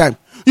same time.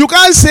 You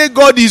can't say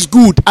God is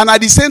good and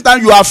at the same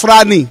time you are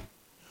frowning.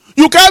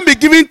 You can't be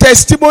giving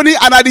testimony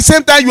and at the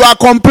same time you are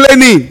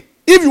complaining.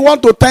 If you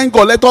want to thank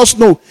God, let us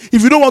know.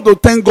 If you don't want to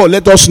thank God,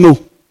 let us know.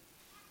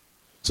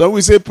 So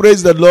we say,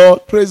 praise the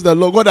Lord, praise the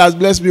Lord. God has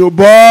blessed me,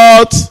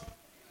 but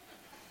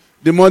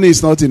the money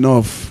is not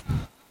enough.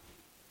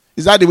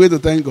 Is that the way to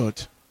thank God?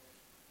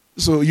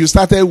 So you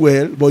started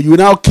well, but you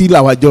now kill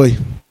our joy.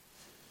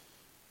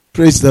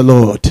 Praise the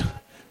Lord.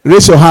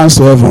 Raise your hands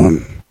to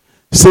heaven.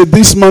 Say,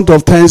 this month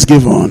of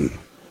Thanksgiving,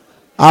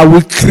 I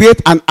will create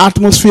an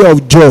atmosphere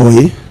of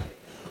joy,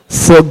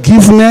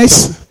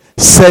 forgiveness,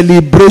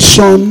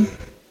 celebration,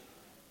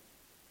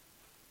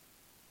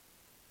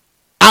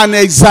 and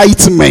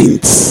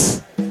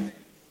excitement.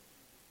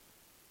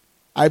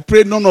 I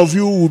pray none of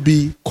you will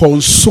be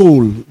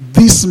consoled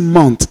this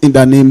month in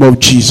the name of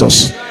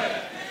Jesus.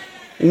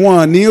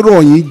 One ní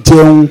ròyìn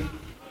jẹun.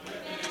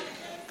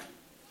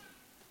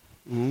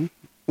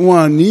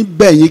 One ní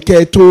bẹ̀yìn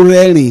kẹ́ tó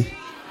rẹ́rìn.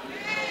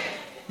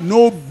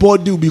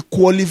 Nobody will be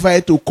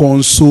qualified to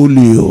console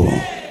you.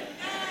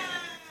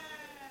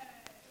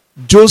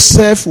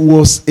 Joseph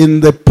was in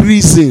the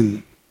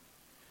prison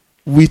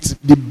with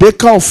the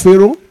baker of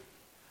Pharaoh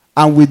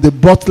and with the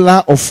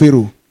butler of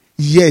Pharaoh.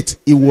 Yet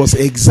he was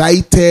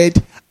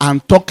excited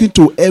and talking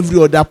to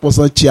every other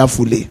person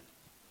cheerfully.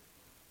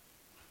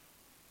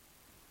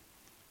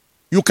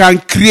 You can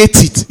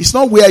create it. It's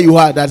not where you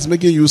are that's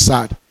making you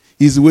sad.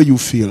 It's the way you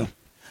feel.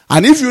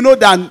 And if you know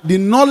that the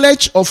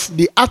knowledge of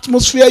the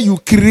atmosphere you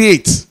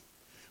create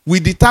will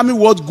determine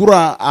what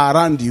grows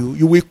around you,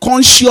 you will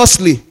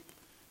consciously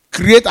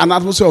create an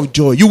atmosphere of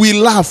joy. You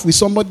will laugh with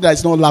somebody that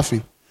is not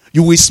laughing.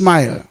 You will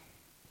smile.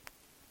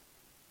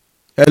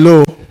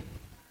 Hello?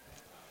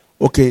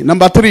 Okay,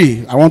 number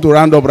 3. I want to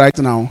round up right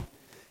now.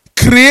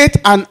 Create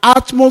an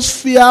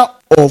atmosphere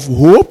of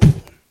hope,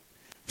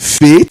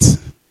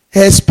 faith,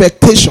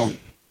 expectation,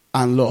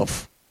 and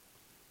love.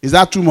 Is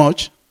that too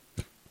much?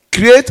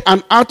 Create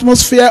an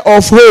atmosphere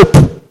of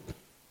hope,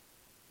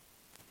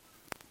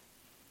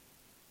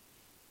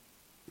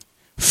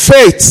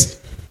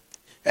 faith,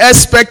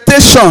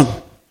 expectation,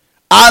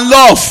 and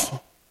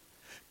love.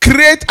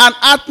 Create an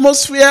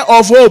atmosphere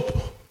of hope.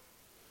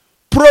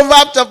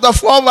 Proverbs chapter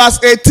 4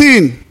 verse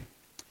 18.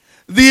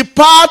 The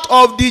path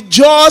of the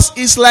just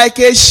is like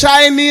a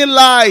shining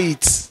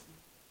light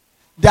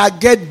that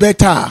gets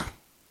better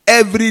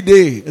every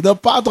day. The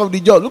path of the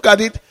just, look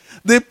at it.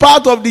 The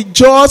path of the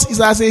just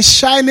is as a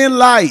shining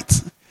light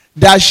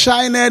that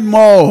shineth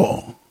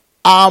more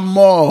and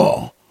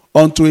more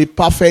unto a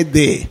perfect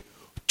day.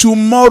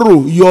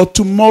 Tomorrow, your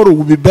tomorrow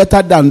will be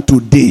better than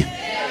today.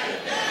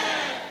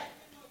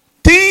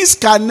 Things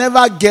can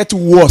never get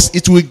worse.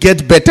 It will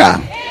get better.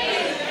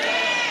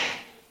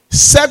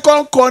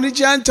 2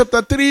 Corinthians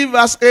chapter 3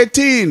 verse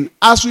 18.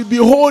 As we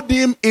behold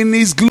him in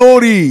his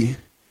glory,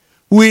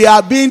 we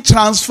are being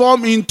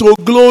transformed into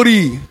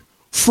glory.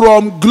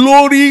 From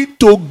glory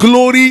to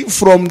glory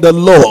from the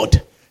Lord.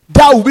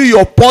 That will be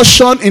your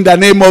portion in the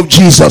name of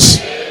Jesus.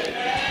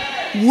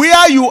 Amen.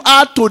 Where you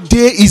are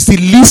today is the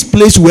least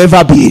place you will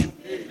ever be.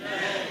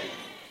 Amen.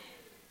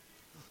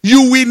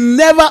 You will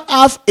never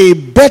have a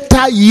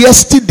better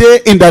yesterday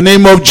in the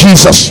name of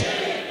Jesus. Amen.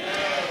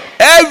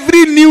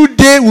 Every new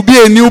day will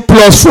be a new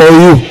plus for you.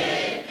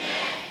 Amen.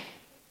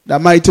 The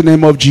mighty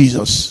name of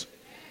Jesus.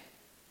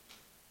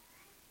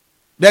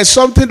 There's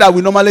something that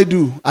we normally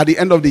do at the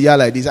end of the year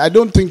like this. I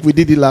don't think we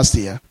did it last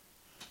year.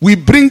 We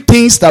bring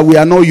things that we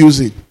are not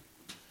using.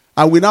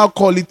 And we now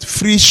call it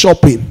free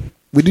shopping.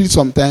 We did it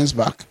some times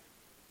back.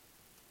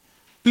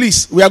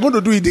 Please, we are going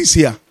to do it this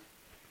year.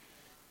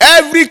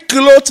 Every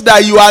cloth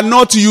that you are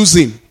not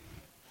using.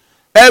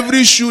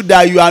 Every shoe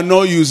that you are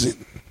not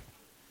using.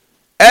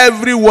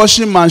 Every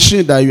washing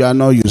machine that you are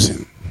not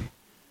using.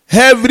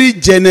 Every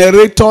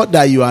generator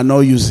that you are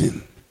not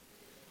using.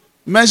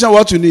 Mention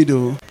what you need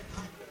though.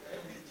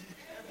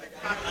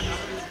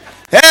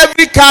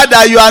 Every car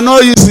that you are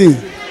not using.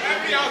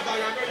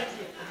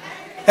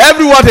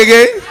 Every what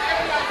again?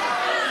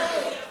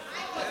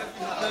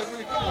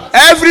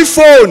 Every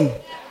phone.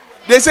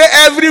 They say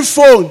every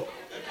phone.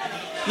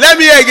 Let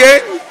me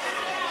again.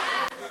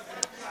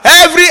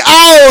 Every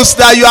house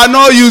that you are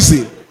not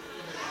using.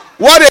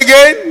 What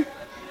again?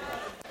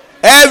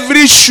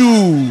 Every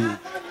shoe.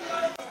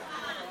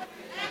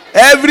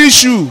 Every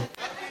shoe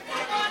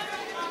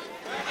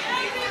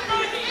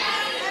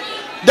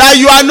that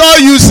you are not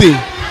using.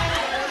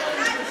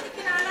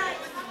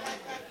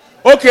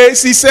 Okay,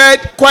 she said,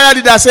 choir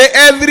leader say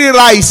every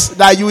rice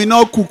that you will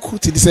not cook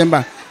till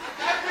December.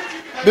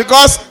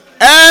 Because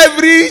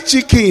every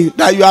chicken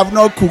that you have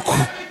not cooked.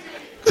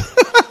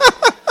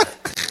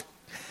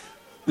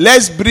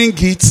 Let's bring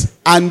it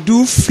and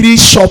do free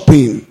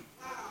shopping.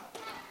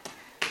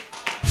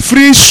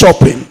 Free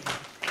shopping.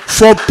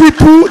 For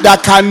people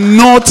that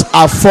cannot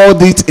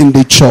afford it in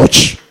the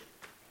church.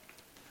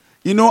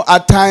 You know,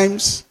 at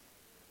times,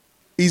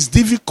 it's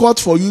difficult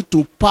for you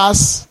to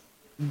pass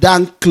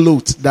down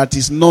clothes that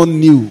is not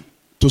new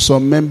to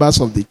some members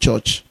of the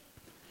church.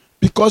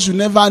 Because you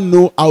never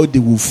know how they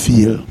will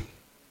feel.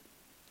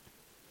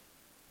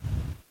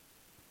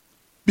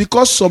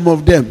 Because some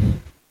of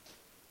them,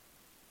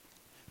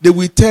 they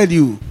will tell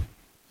you,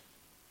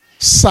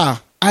 sir,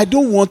 I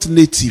don't want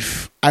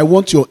native. I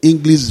want your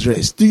English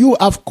dress. Do you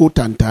have coat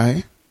and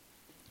tie?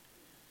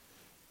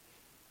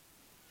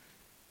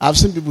 I've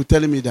seen people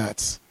telling me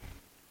that.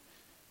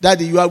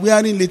 Daddy, you are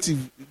wearing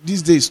native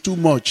these days too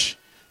much.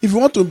 If you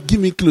want to give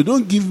me clothes,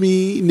 don't give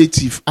me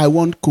native. I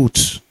want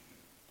coat.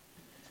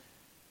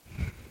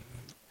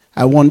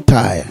 I want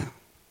tie.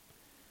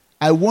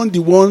 I want the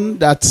one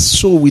that's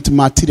sew with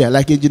material,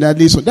 like a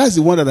generation. That's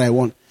the one that I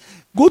want.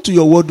 Go to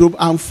your wardrobe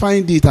and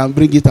find it and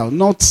bring it out.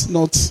 Not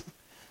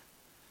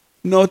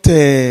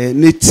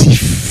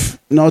native.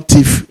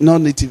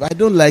 Not native. I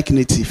don't like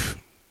native.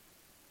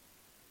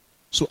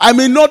 So I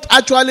may not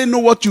actually know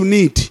what you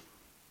need.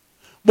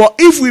 But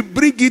if we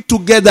bring it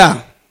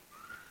together,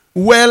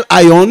 well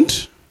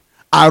ironed,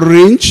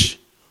 arranged,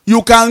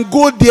 you can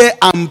go there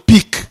and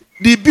pick.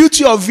 The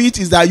beauty of it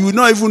is that you will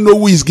not even know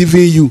who is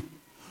giving you.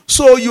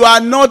 So you are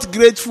not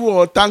grateful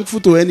or thankful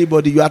to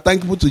anybody. You are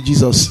thankful to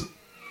Jesus.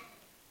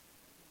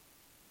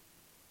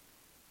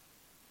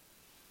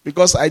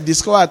 Because I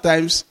discover at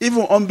times,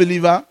 even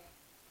unbeliever,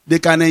 they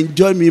can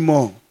enjoy me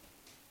more.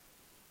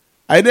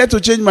 I need to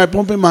change my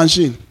pumping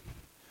machine.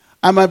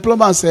 And my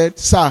plumber said,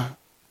 sir,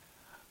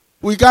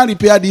 we can't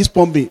repair this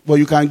pumping, but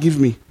you can give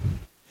me.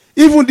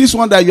 Even this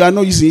one that you are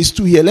not using is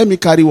too here. Let me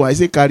carry one. I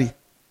say carry.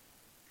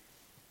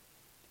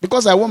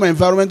 Because I want my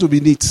environment to be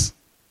neat.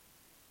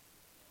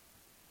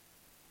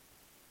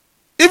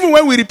 Even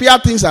when we repair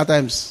things at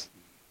times.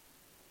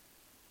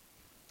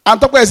 And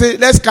talk, I say,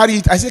 let's carry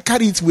it. I say,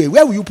 carry it where?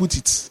 Where will you put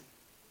it?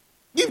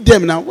 Give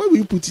them now. Where will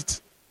you put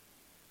it?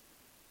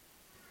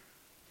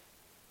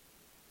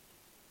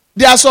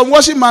 There are some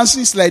washing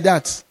machines like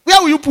that.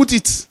 Where will you put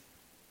it?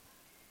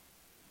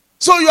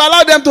 So you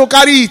allow them to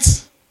carry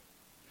it.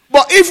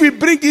 But if we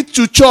bring it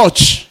to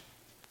church,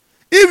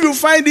 if you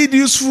find it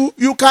useful,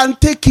 you can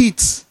take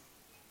it.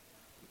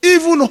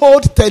 Even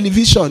hold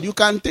television, you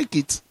can take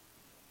it.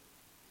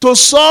 To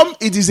some,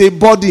 it is a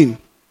burden.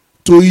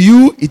 To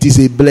you, it is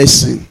a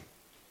blessing.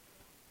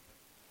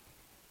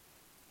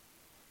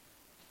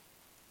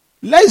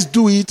 Let's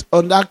do it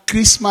on that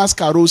Christmas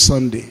Carol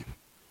Sunday.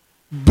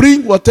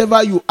 Bring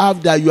whatever you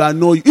have that you are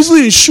not. Even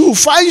in shoe,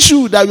 fine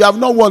shoe that you have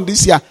not worn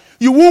this year.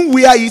 You won't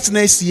wear it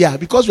next year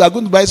because you are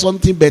going to buy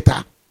something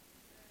better.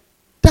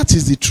 That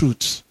is the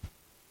truth.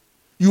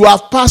 You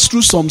have passed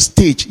through some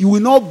stage. You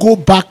will not go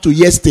back to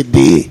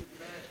yesterday.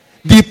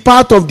 The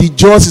path of the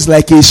just is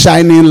like a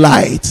shining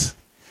light.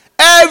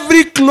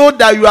 Every cloth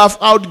that you have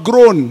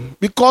outgrown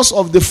because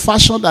of the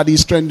fashion that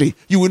is trending,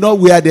 you will not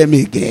wear them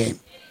again.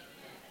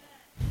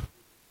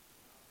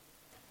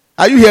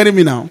 Are you hearing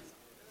me now?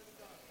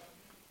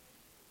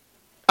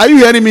 Are you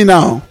hearing me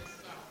now?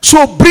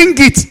 So bring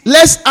it.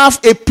 Let's have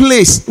a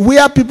place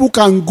where people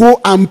can go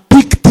and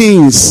pick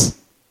things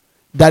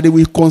that they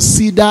will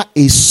consider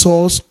a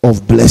source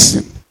of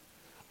blessing.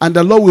 And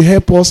the Lord will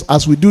help us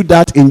as we do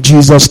that in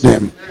Jesus'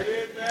 name.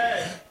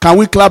 Amen. Can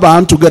we clap our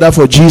hands together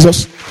for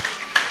Jesus?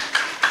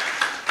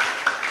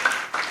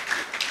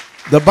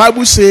 The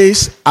Bible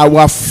says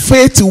our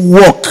faith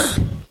walk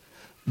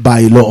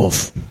by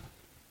love.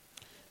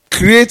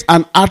 Create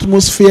an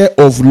atmosphere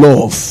of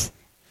love.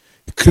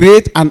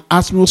 Create an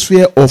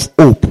atmosphere of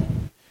hope.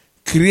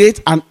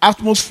 Create an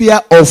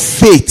atmosphere of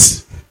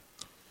faith.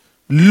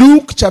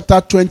 Luke chapter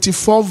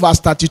 24 verse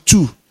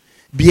 32.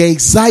 Be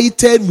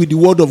excited with the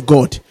word of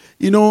God.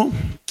 You know,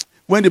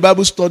 when the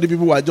Bible study,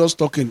 people were just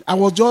talking. I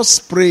was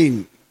just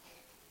praying.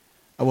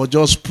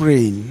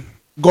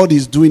 God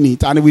is doing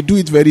it, and we do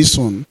it very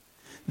soon.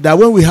 That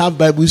when we have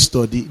Bible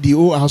study, the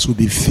whole house will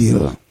be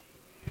filled.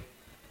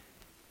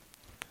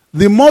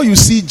 The more you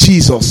see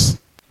Jesus,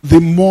 the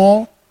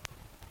more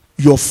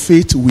your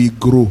faith will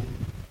grow.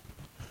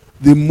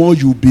 The more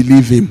you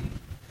believe him.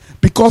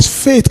 Because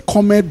faith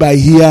cometh by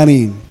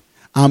hearing,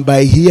 and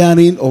by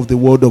hearing of the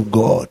word of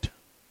God.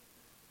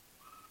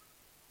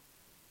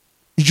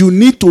 You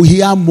need to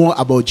hear more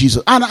about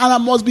Jesus. And I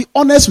must be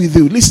honest with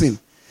you. Listen,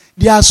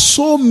 there are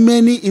so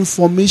many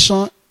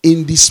information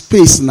in this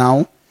space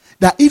now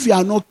that if you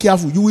are not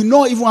careful, you will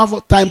not even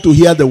have time to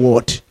hear the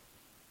word.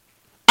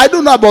 I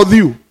don't know about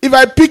you. If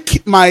I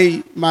pick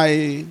my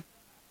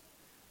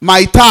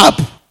tab,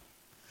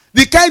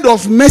 the kind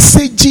of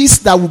messages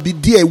that will be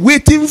there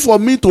waiting for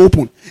me to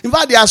open. In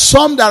fact, there are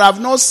some that I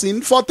have not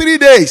seen for 3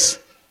 days.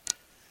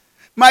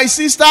 My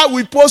sister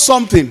will post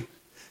something.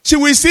 She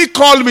will still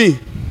call me.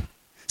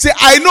 Say,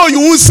 I know you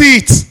won't see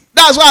it.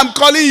 That's why I'm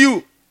calling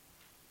you.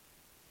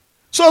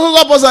 So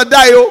supposed to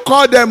die, oh,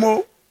 call them,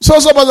 oh. So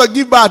supposed to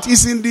give birth.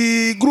 It's in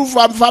the group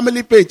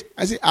family page.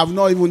 I say, I've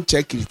not even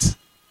checked it.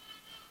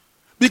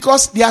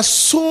 Because there's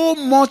so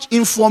much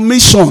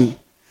information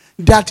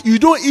that you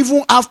don't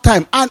even have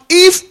time. And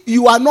if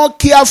you are not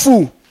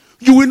careful,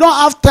 you will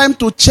not have time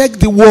to check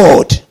the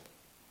word.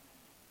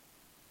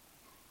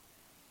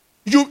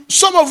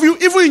 Some of you,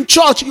 even in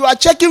church, you are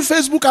checking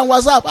Facebook and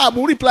WhatsApp.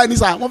 I'm replying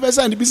this. I'm in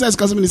the business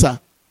customer.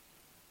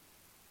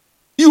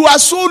 You are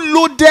so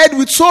loaded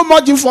with so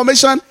much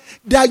information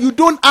that you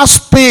don't have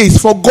space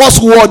for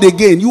God's word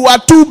again. You are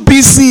too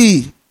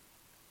busy.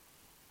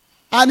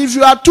 And if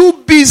you are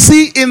too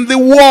busy in the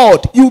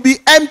word, you'll be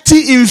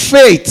empty in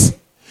faith.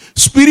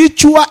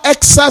 Spiritual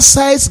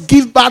exercise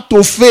give back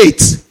to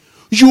faith.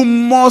 You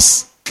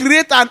must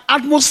create an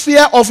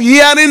atmosphere of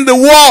hearing the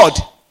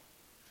word.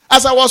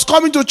 As I was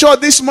coming to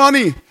church this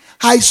morning,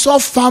 I saw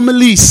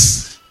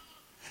families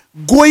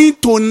going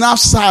to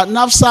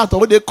Nafsat, or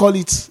what they call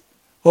it,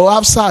 or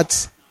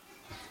Hafsat.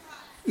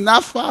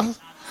 Nasavat.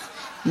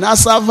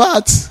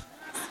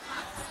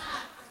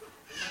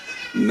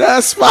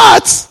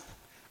 Nasfat.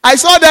 I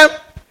saw them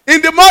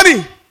in the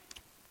morning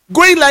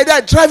going like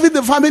that, driving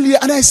the family,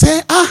 and I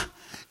said,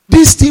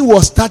 this thing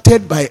was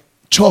started by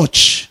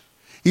church.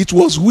 It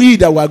was we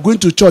that were going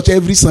to church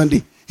every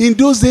Sunday. In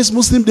those days,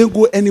 Muslims didn't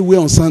go anywhere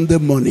on Sunday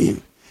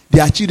morning.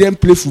 Their children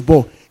play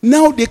football.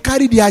 Now they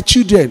carry their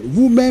children,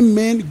 women,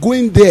 men,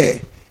 going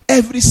there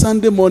every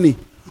Sunday morning.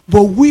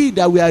 But we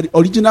that were the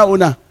original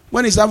owner,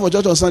 when it's time for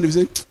church on Sunday, we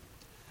say,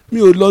 mi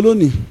ò lọ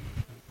lónìí.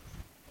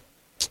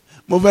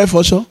 Mo fẹ́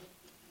fọṣọ.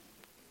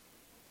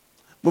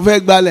 Mo fẹ́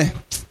gbálẹ̀.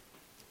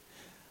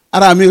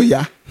 Ara mi ò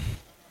yá.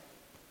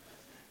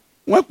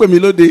 Wọ́n pè mí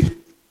lóde.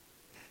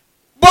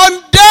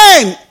 But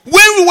then,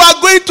 when we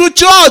were going to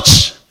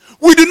church,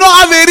 we did not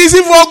have a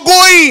reason for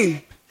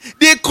going.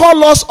 They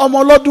call us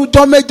Omolodu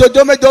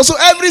Jomejo. So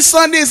every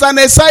Sunday is an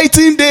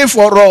exciting day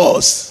for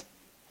us.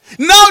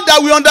 Now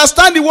that we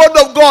understand the word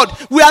of God,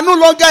 we are no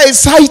longer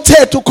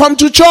excited to come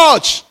to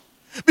church.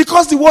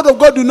 Because the word of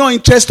God do not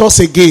interest us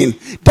again.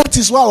 That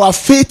is why our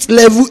faith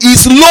level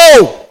is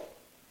low.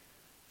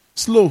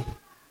 Slow.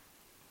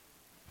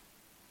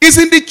 It's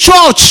in the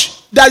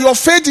church that your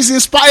faith is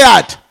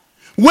inspired.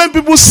 When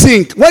people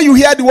sing, when you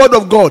hear the word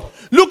of God,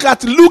 look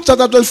at Luke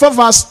chapter 24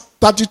 verse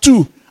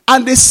 32.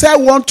 And they said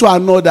one to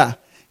another,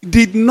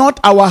 did not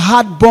our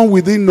heart burn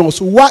within us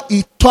while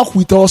he talked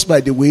with us by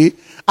the way,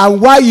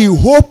 and while he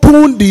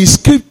opened the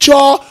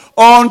scripture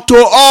unto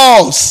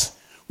us?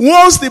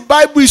 Once the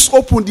Bible is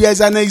opened, there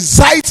is an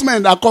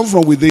excitement that comes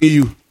from within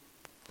you.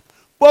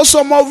 But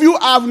some of you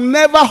have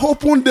never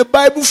opened the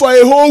Bible for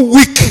a whole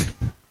week.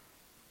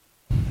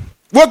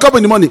 Wake up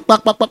in the morning.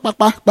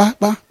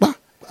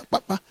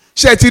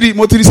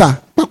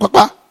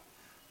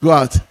 Go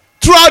out.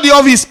 Throughout the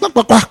office.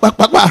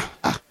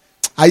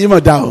 Are you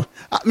more down?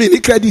 Me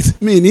need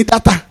credit. Me need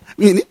data.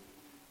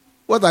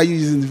 What are you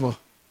using it for?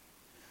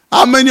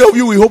 How many of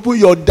you will open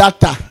your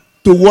data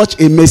to watch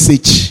a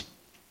message?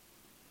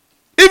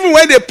 Even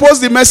when they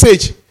post the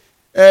message,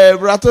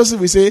 Bratosi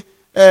will say,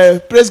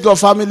 praise God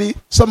family.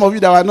 Some of you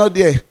that were not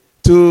there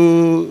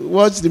to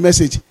watch the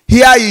message.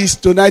 Here is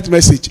tonight's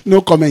message.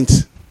 No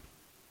comment.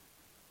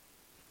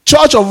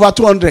 Church of over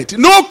 200.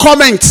 No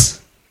comment.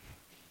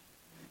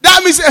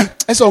 That means,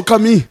 it's all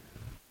coming.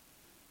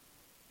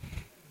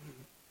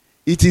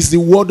 It is the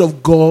word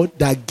of God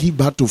that gives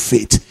birth to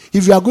faith.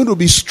 If you are going to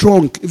be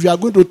strong, if you are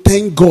going to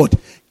thank God,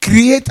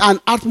 create an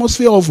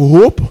atmosphere of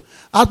hope,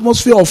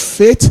 atmosphere of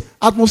faith,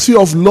 atmosphere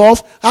of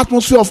love,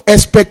 atmosphere of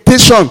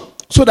expectation,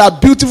 so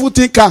that beautiful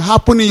thing can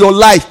happen in your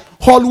life.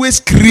 Always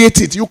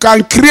create it. You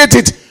can create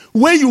it.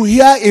 When you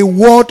hear a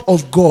word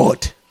of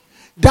God,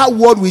 that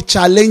word will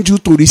challenge you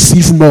to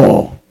receive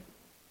more.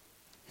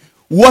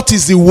 What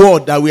is the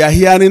word that we are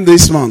hearing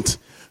this month?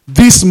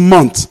 This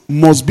month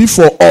must be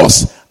for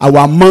us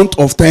our month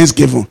of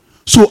thanksgiving.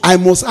 So I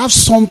must have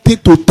something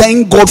to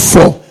thank God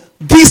for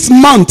this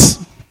month.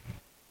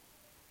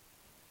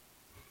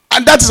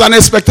 And that is an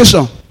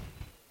expectation.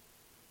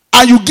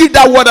 And you give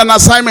that word an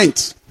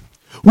assignment.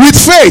 With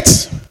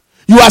faith,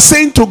 you are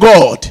saying to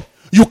God,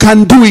 you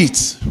can do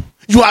it.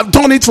 You have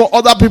done it for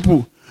other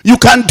people. You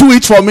can do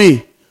it for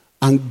me.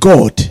 And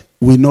God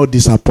will not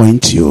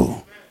disappoint you.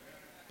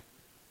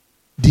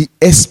 The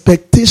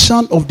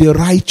expectation of the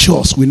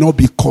righteous will not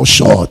be cut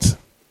short.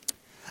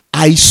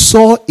 I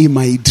saw in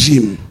my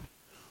dream,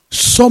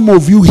 some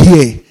of you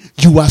here,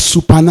 you are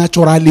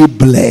supernaturally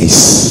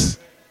blessed.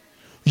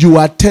 You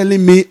are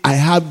telling me, I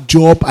have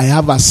job, I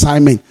have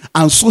assignment,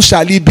 and so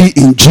shall it be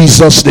in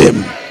Jesus'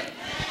 name.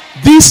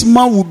 This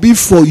month will be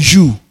for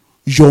you,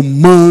 your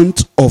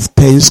month of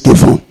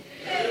thanksgiving.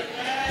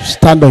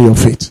 Stand on your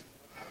feet.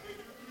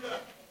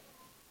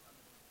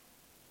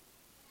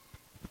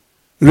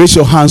 Raise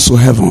your hands to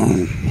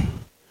heaven.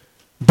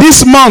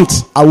 This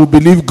month, I will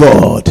believe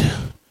God.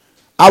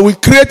 I will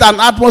create an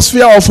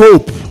atmosphere of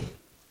hope.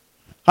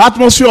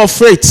 Atmosphere of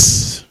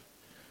faith.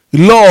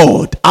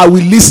 Lord, I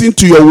will listen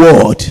to your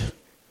word.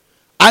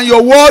 And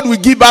your word will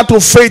give birth to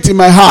faith in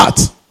my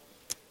heart.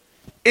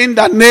 In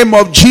the name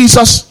of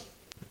Jesus,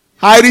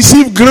 I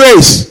receive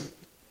grace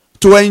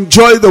to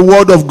enjoy the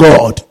word of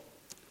God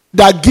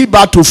that give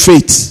birth to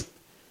faith.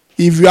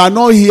 If you are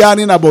not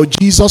hearing about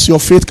Jesus, your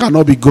faith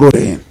cannot be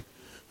growing.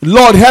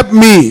 Lord, help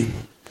me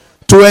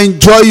to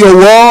enjoy your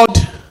word,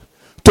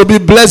 to be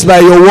blessed by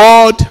your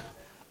word,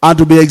 and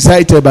to be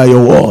excited by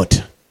your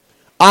word.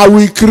 I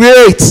will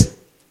create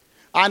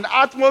an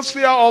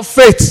atmosphere of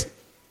faith.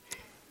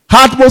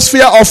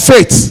 Atmosphere of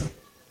faith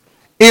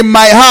in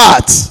my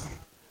heart.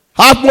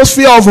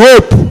 Atmosphere of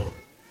hope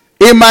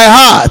in my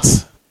heart.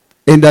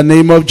 In the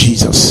name of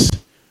Jesus.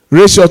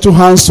 Raise your two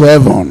hands to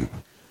heaven.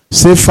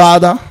 Say,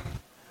 Father,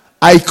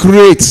 I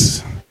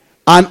create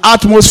an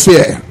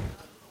atmosphere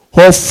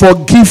of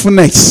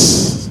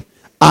forgiveness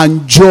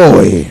and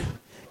joy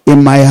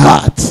in my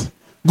heart.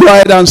 Go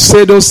ahead and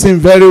say those things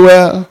very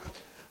well.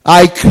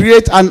 I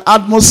create an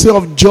atmosphere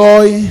of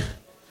joy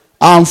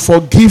and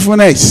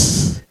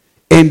forgiveness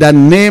in the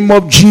name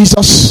of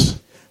Jesus.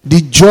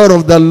 The joy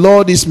of the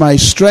Lord is my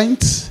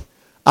strength.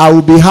 I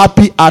will be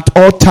happy at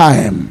all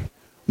time.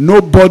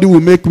 Nobody will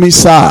make me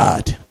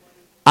sad.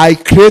 I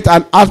create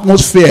an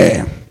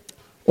atmosphere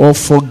of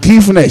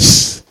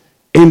forgiveness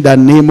in the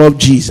name of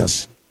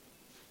Jesus.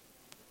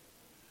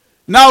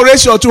 Now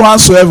raise your two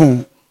hands to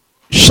heaven.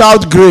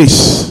 Shout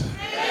grace.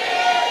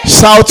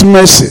 Shout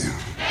mercy.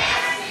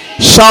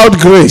 Shout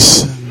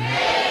grace.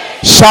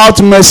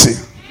 Shout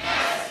mercy.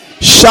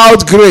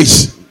 Shout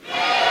grace.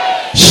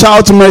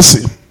 Shout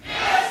mercy.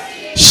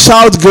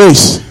 Shout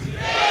grace.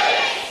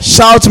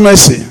 Shout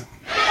mercy.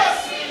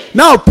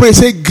 Now pray,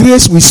 say,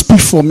 grace will speak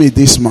for me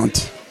this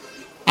month.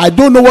 I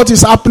don't know what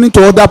is happening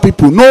to other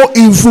people. No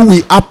evil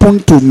will happen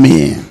to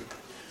me.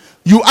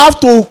 You have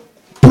to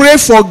pray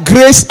for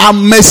grace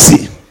and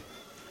mercy.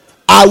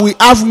 I will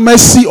have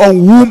mercy on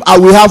whom I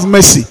will have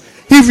mercy.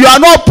 If you are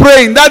not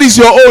praying, that is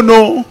your own.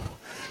 No.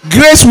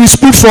 Grace will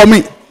speak for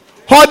me.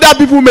 Other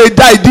people may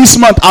die this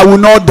month. I will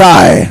not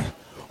die.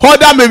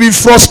 Other may be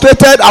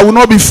frustrated. I will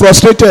not be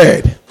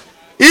frustrated.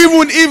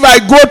 Even if I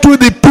go to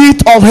the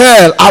pit of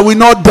hell, I will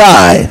not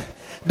die.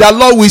 The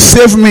Lord will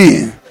save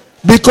me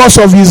because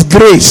of his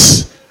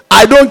grace.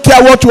 I don't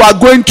care what you are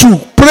going through.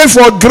 Pray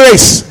for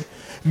grace.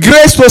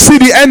 Grace to see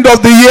the end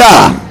of the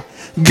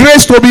year.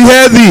 Grace to be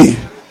healthy.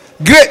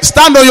 Grace.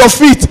 Stand on your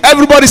feet.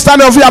 Everybody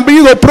stand on your feet and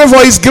begin to pray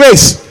for his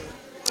grace.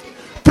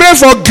 Pray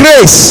for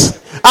grace.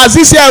 As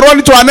this year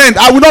runs to an end,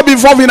 I will not be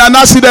involved in an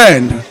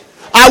accident.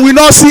 I will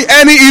not see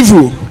any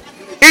evil.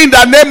 In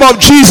the name of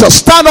Jesus,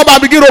 stand up and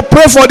begin to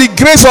pray for the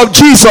grace of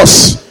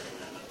Jesus.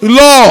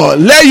 Lord,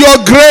 let your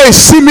grace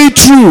see me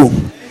through.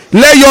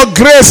 Let your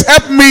grace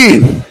help me.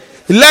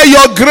 Let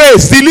your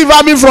grace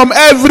deliver me from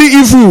every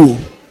evil.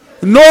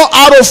 No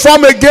arrow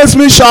formed against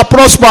me shall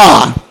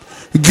prosper.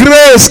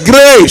 Grace,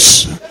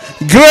 grace,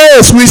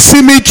 grace will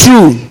see me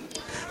through.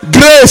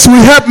 Grace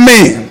will help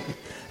me.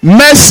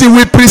 Mercy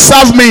will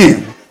preserve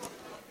me.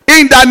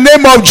 In the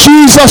name of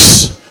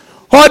Jesus,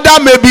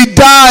 other may be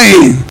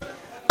dying.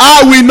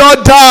 I will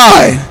not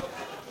die.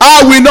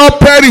 I will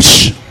not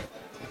perish.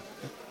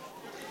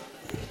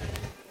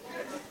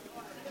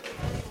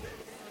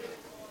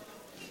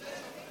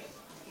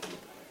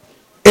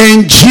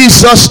 In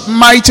Jesus'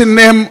 mighty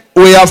name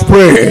we have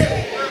prayed.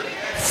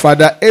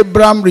 Father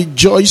Abraham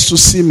rejoiced to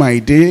see my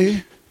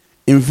day.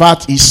 In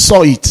fact, he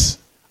saw it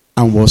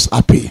and was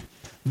happy.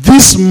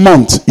 This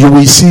month you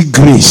will see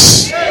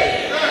grace.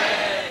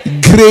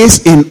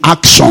 Grace in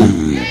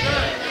action.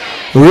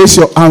 Raise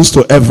your hands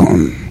to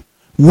heaven.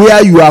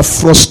 Where you are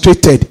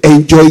frustrated,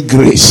 enjoy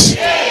grace.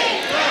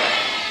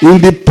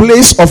 In the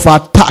place of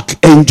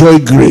attack, enjoy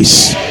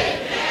grace.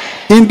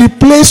 In the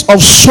place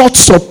of short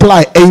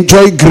supply,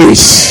 enjoy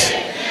grace.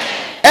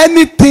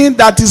 Anything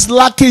that is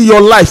lacking in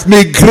your life,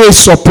 may grace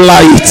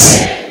supply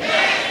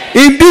it.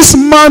 In this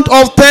month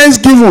of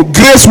Thanksgiving,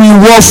 grace will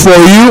work for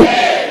you.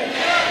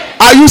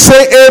 Are you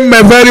saying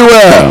amen very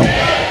well?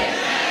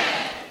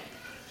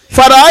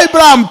 Father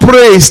Abraham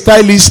prays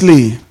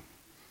stylishly.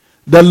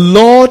 The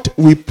Lord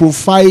will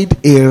provide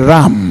a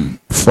ram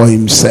for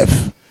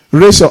himself.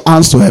 Raise your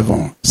hands to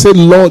heaven. Say,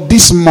 Lord,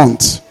 this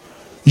month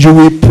you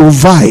will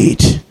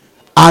provide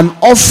an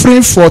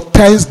offering for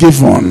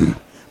thanksgiving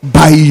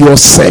by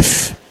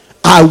yourself.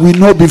 I will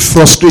not be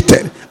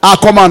frustrated.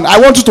 Come on, I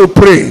want you to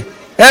pray.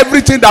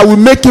 Everything that will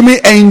make me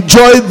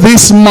enjoy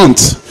this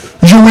month,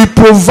 you will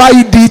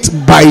provide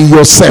it by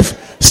yourself.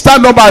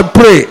 Stand up and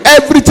pray.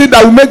 Everything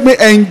that will make me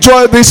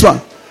enjoy this one.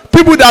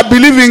 People that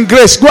believe in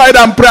grace, go ahead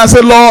and pray and say,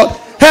 Lord,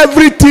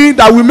 everything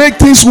that will make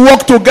things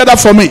work together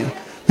for me,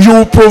 you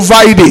will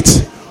provide it.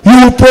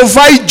 You will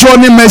provide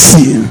journey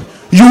mercy.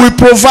 You will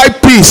provide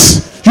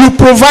peace. You will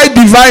provide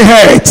divine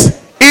health.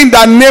 In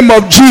the name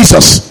of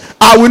Jesus,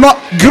 I will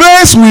not.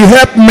 Grace will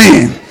help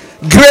me.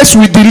 Grace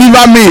will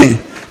deliver me.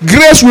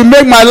 Grace will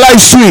make my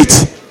life sweet.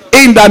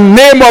 In the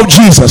name of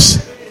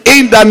Jesus.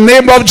 In the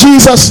name of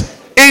Jesus.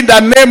 In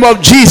the name of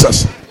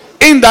Jesus.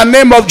 In the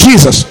name of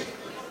Jesus.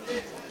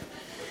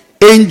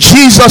 In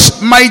Jesus'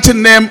 mighty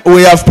name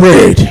we have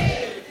prayed.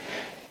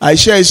 I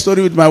share a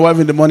story with my wife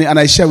in the morning and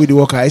I share with the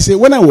worker. I say,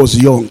 when I was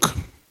young,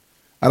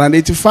 around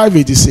 85,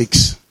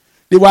 86,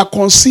 they were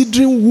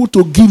considering who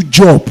to give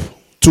job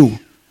to.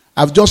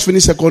 I've just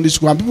finished secondary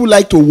school and people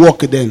like to work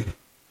then.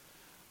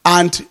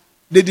 And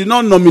they did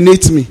not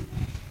nominate me.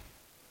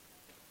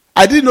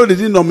 I didn't know they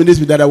didn't nominate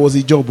me that I was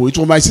a job. It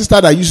was my sister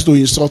that used to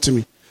insult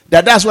me.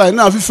 That's why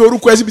now if you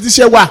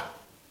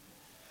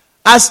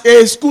as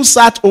a school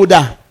sat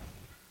older,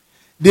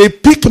 they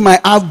picked my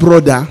half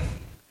brother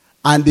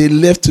and they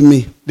left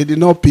me. They did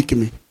not pick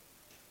me.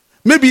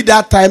 Maybe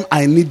that time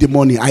I need the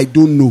money. I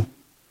don't know.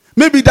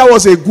 Maybe that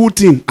was a good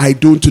thing. I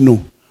don't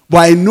know. But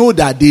I know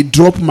that they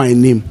dropped my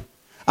name.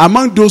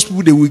 Among those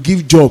people they will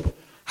give job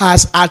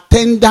as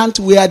attendant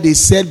where they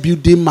sell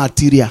building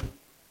material.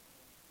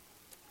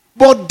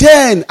 But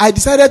then I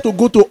decided to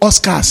go to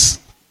Oscars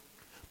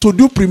to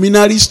do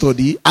preliminary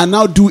study and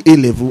now do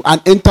A-level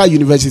and enter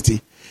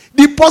university.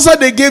 The person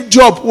they gave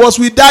job was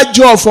with that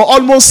job for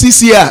almost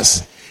 6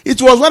 years.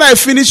 It was when I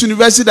finished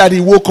university that he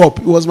woke up.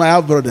 He was my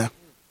half brother.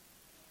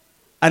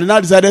 And he now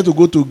decided to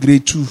go to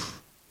grade 2.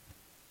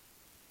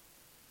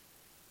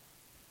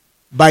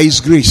 By his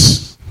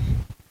grace.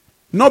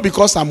 Not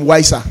because I'm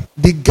wiser.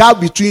 The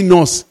gap between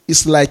us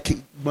is like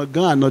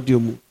Bagan and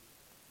Odiomu.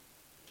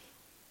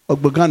 Or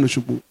Bagan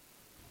Oshubu.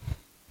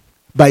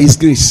 By his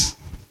grace.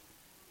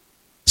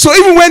 So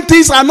even when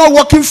things are not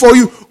working for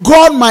you,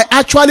 God might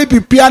actually be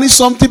preparing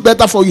something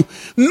better for you.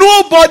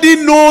 Nobody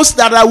knows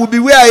that I will be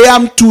where I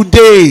am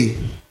today.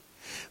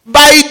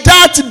 By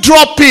that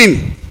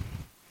dropping,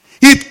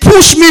 it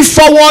pushed me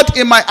forward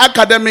in my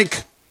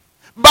academic.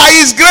 By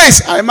his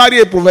grace, I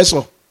married a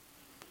professor.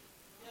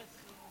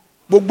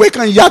 I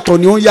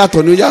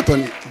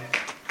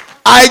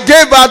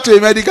gave birth to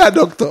a medical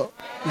doctor.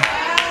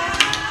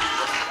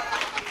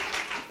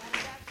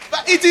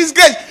 But it is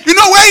great. You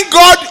know, when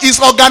God is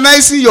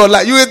organizing your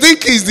life, you will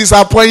think it's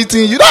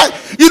disappointing. You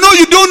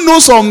don't know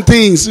some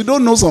things. You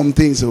don't know some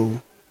things.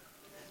 Oh.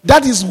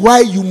 That is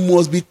why you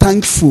must be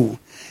thankful.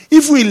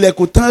 If we like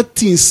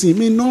things, it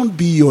may not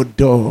be your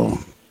door.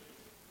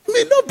 It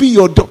may not be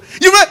your door.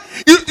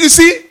 You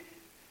see,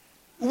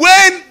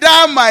 when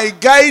that my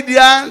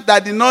guardian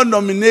that did not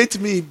nominate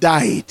me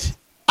died,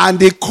 and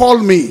they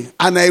called me,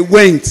 and I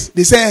went,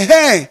 they said,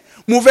 hey,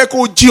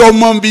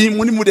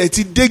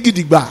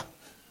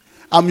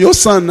 I'm your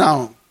son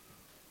now.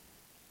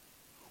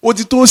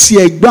 Otito si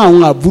ẹ̀gbọ́n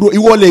àwọn àbúrò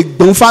ìwọ lè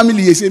gbọ́n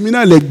family yẹn ṣe mí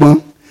náà lè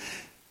gbọ́n.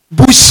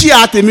 Bushi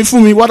àtẹ̀mí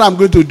fún mi, what I'm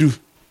going to do.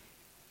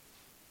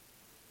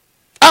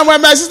 And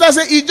when my sister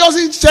said, he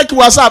just check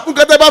WhatsApp.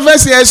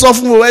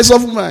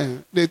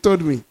 They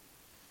told me.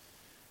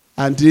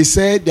 And they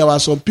said there were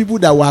some people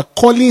that were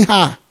calling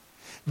her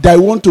that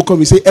want to come.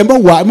 He said,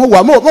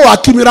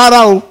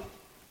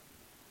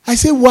 I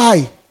said,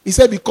 why? He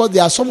said, because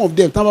there are some of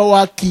them.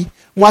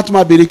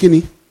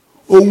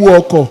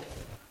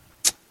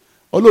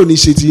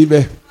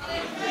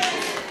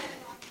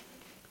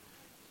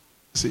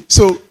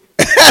 So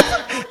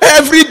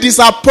every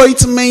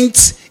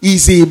disappointment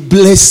is a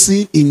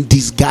blessing in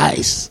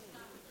disguise.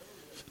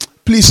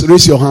 Please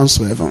raise your hands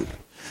to heaven.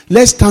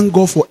 Let's thank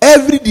God for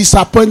every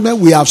disappointment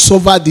we have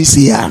suffered this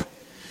year.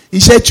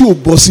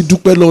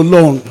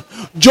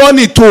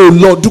 Journey to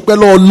Lord,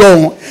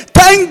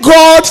 thank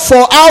God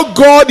for how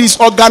God is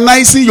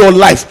organizing your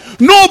life.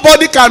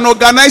 Nobody can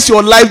organize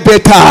your life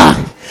better.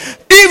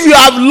 If you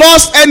have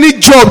lost any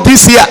job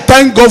this year,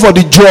 thank God for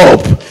the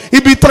job.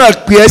 If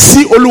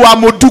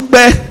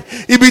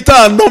you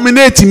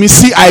nominate me,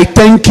 see, I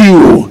thank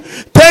you.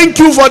 Thank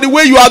you for the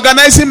way you are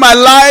organizing my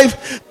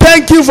life.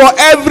 Thank you for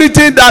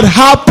everything that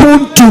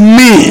happened to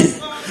me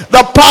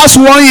the past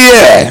 1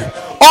 year.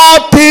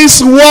 All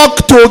things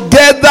work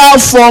together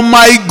for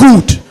my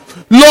good.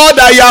 Lord,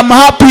 I am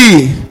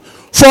happy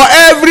for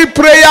every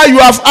prayer you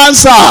have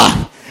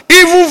answered.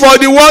 Even for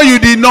the one you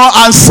did not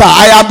answer,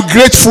 I am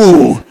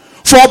grateful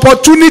for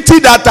opportunity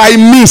that I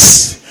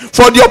miss,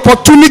 for the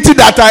opportunity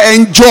that I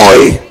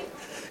enjoy.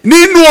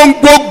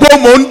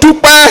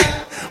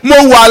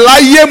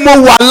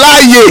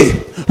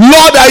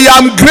 Lord, I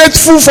am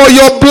grateful for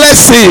your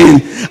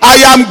blessing. I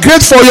am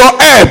grateful for your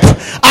help.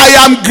 I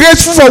am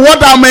grateful for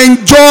what I'm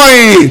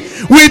enjoying.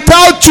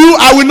 Without you,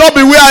 I will not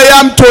be where I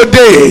am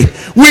today.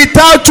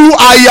 Without you,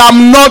 I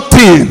am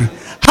nothing.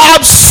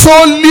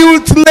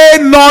 Absolutely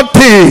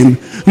nothing.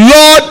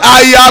 Lord,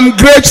 I am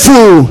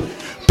grateful.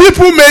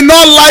 People may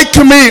not like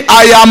me.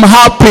 I am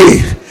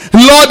happy.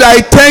 Lord,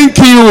 I thank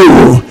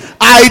you.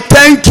 I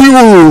thank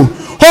you.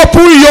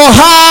 Open your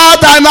heart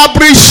and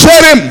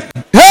appreciate him.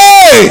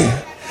 Hey,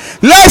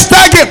 let's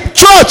thank him.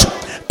 Church,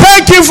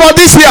 thank you for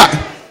this year.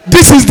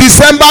 This is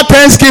December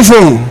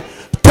Thanksgiving.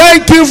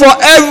 Thank you for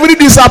every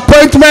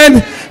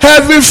disappointment,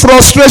 every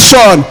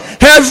frustration,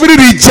 every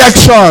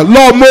rejection.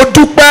 Lord, mo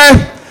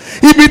dúpẹ́.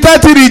 Ibi tá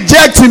ti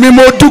reject mi,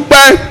 mo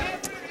dúpẹ́.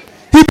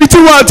 Ibi tí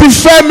wọ́n ti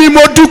fẹ́ mi,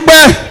 mo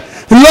dúpẹ́.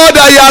 Lord,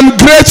 I am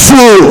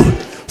grateful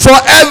for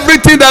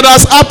everything that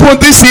has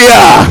happened this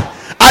year.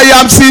 I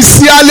am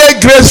sincerely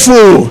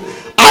grateful.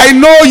 I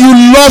know you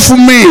love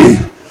me.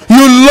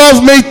 You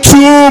love me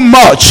too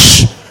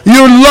much.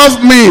 You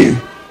love me.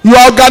 You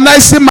are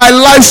organizing my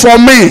life for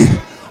me.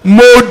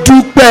 Mo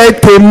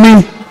dúpẹ́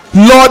tèmi.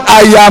 Lord,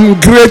 I am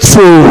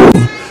grateful.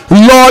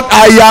 Lord,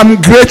 I am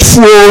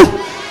grateful.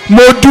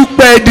 Mo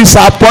dúpẹ́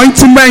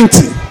disappointment.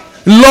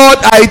 Lord,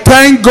 I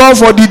thank God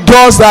for the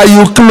doors that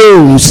you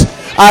close.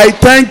 I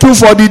thank you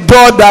for the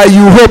door that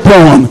you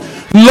open.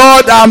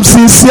 Lord, I'm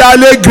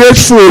sincerely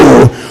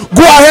grateful.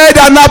 Go ahead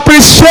and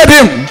appreciate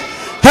him.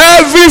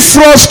 Every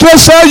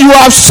frustration you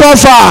have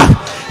suffered,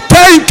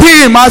 thank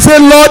him and say,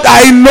 Lord,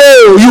 I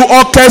know you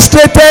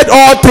orchestrated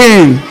all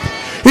things.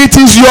 It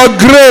is your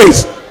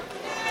grace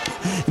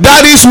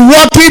that is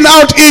working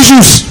out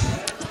issues.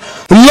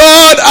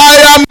 Lord, I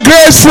am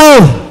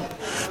grateful.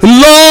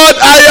 Lord,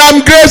 I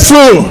am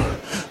grateful.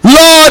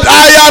 Lord,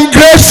 I am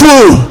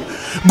grateful.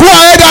 Go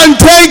ahead and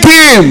thank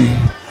him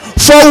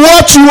for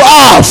what you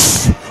have,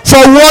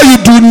 for what you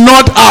do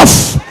not have.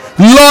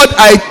 Lord,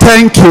 I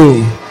thank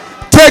you.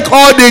 Take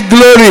all the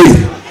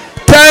glory.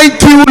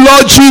 Thank you,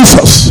 Lord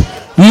Jesus.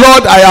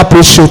 Lord, I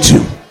appreciate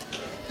you.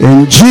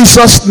 In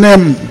Jesus'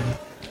 name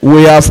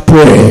we have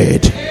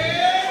prayed.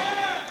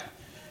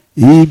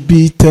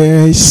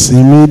 Ibite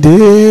simide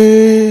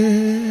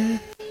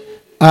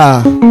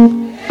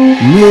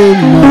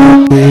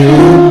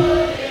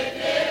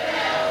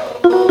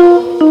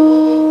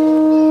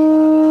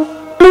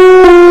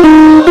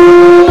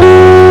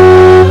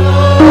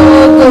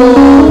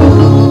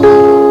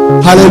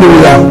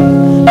Hallelujah.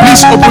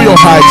 Please open your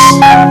eyes.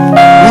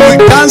 We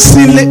will dance.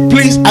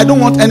 Please, I don't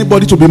want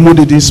anybody to be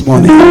moody this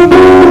morning.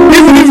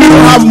 Even if you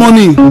don't have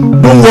money,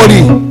 don't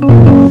worry.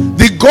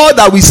 The God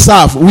that we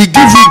serve will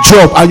give you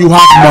job and you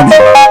have money.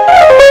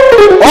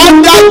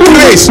 Under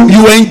grace,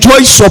 you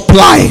enjoy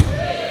supply.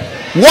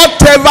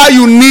 Whatever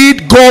you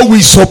need, God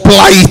will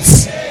supply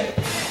it.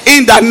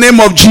 In the name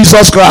of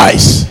Jesus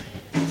Christ.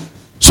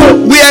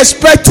 So we are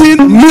expecting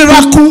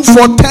miracle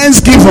for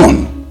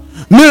Thanksgiving.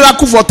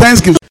 Miracle for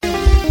Thanksgiving.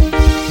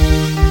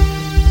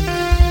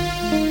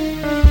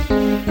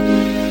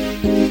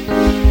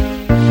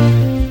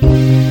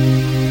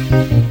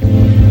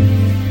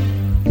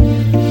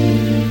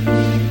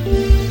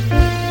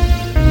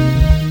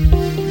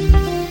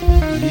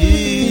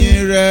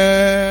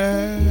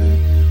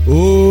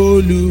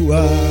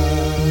 Olúwa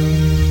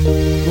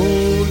kò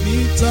ní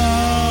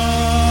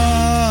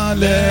tán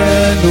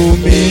lẹ́nu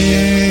mi,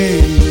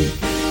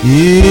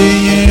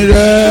 ìyìn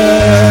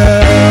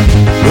rẹ̀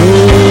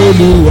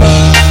Olúwa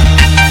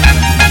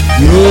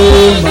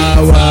yóò máa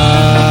wà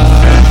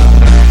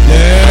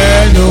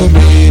lẹ́nu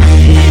mi,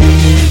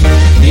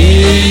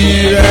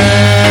 ìyìn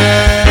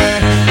rẹ̀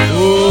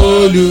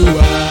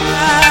Olúwa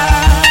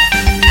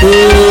kò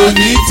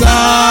ní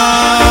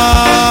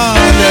tán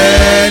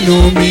lẹ́nu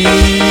mi.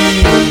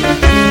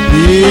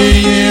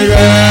 Ìyìn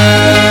rẹ̀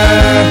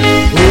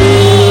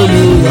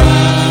Olúwa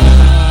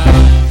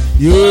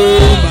yóò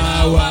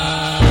máa wà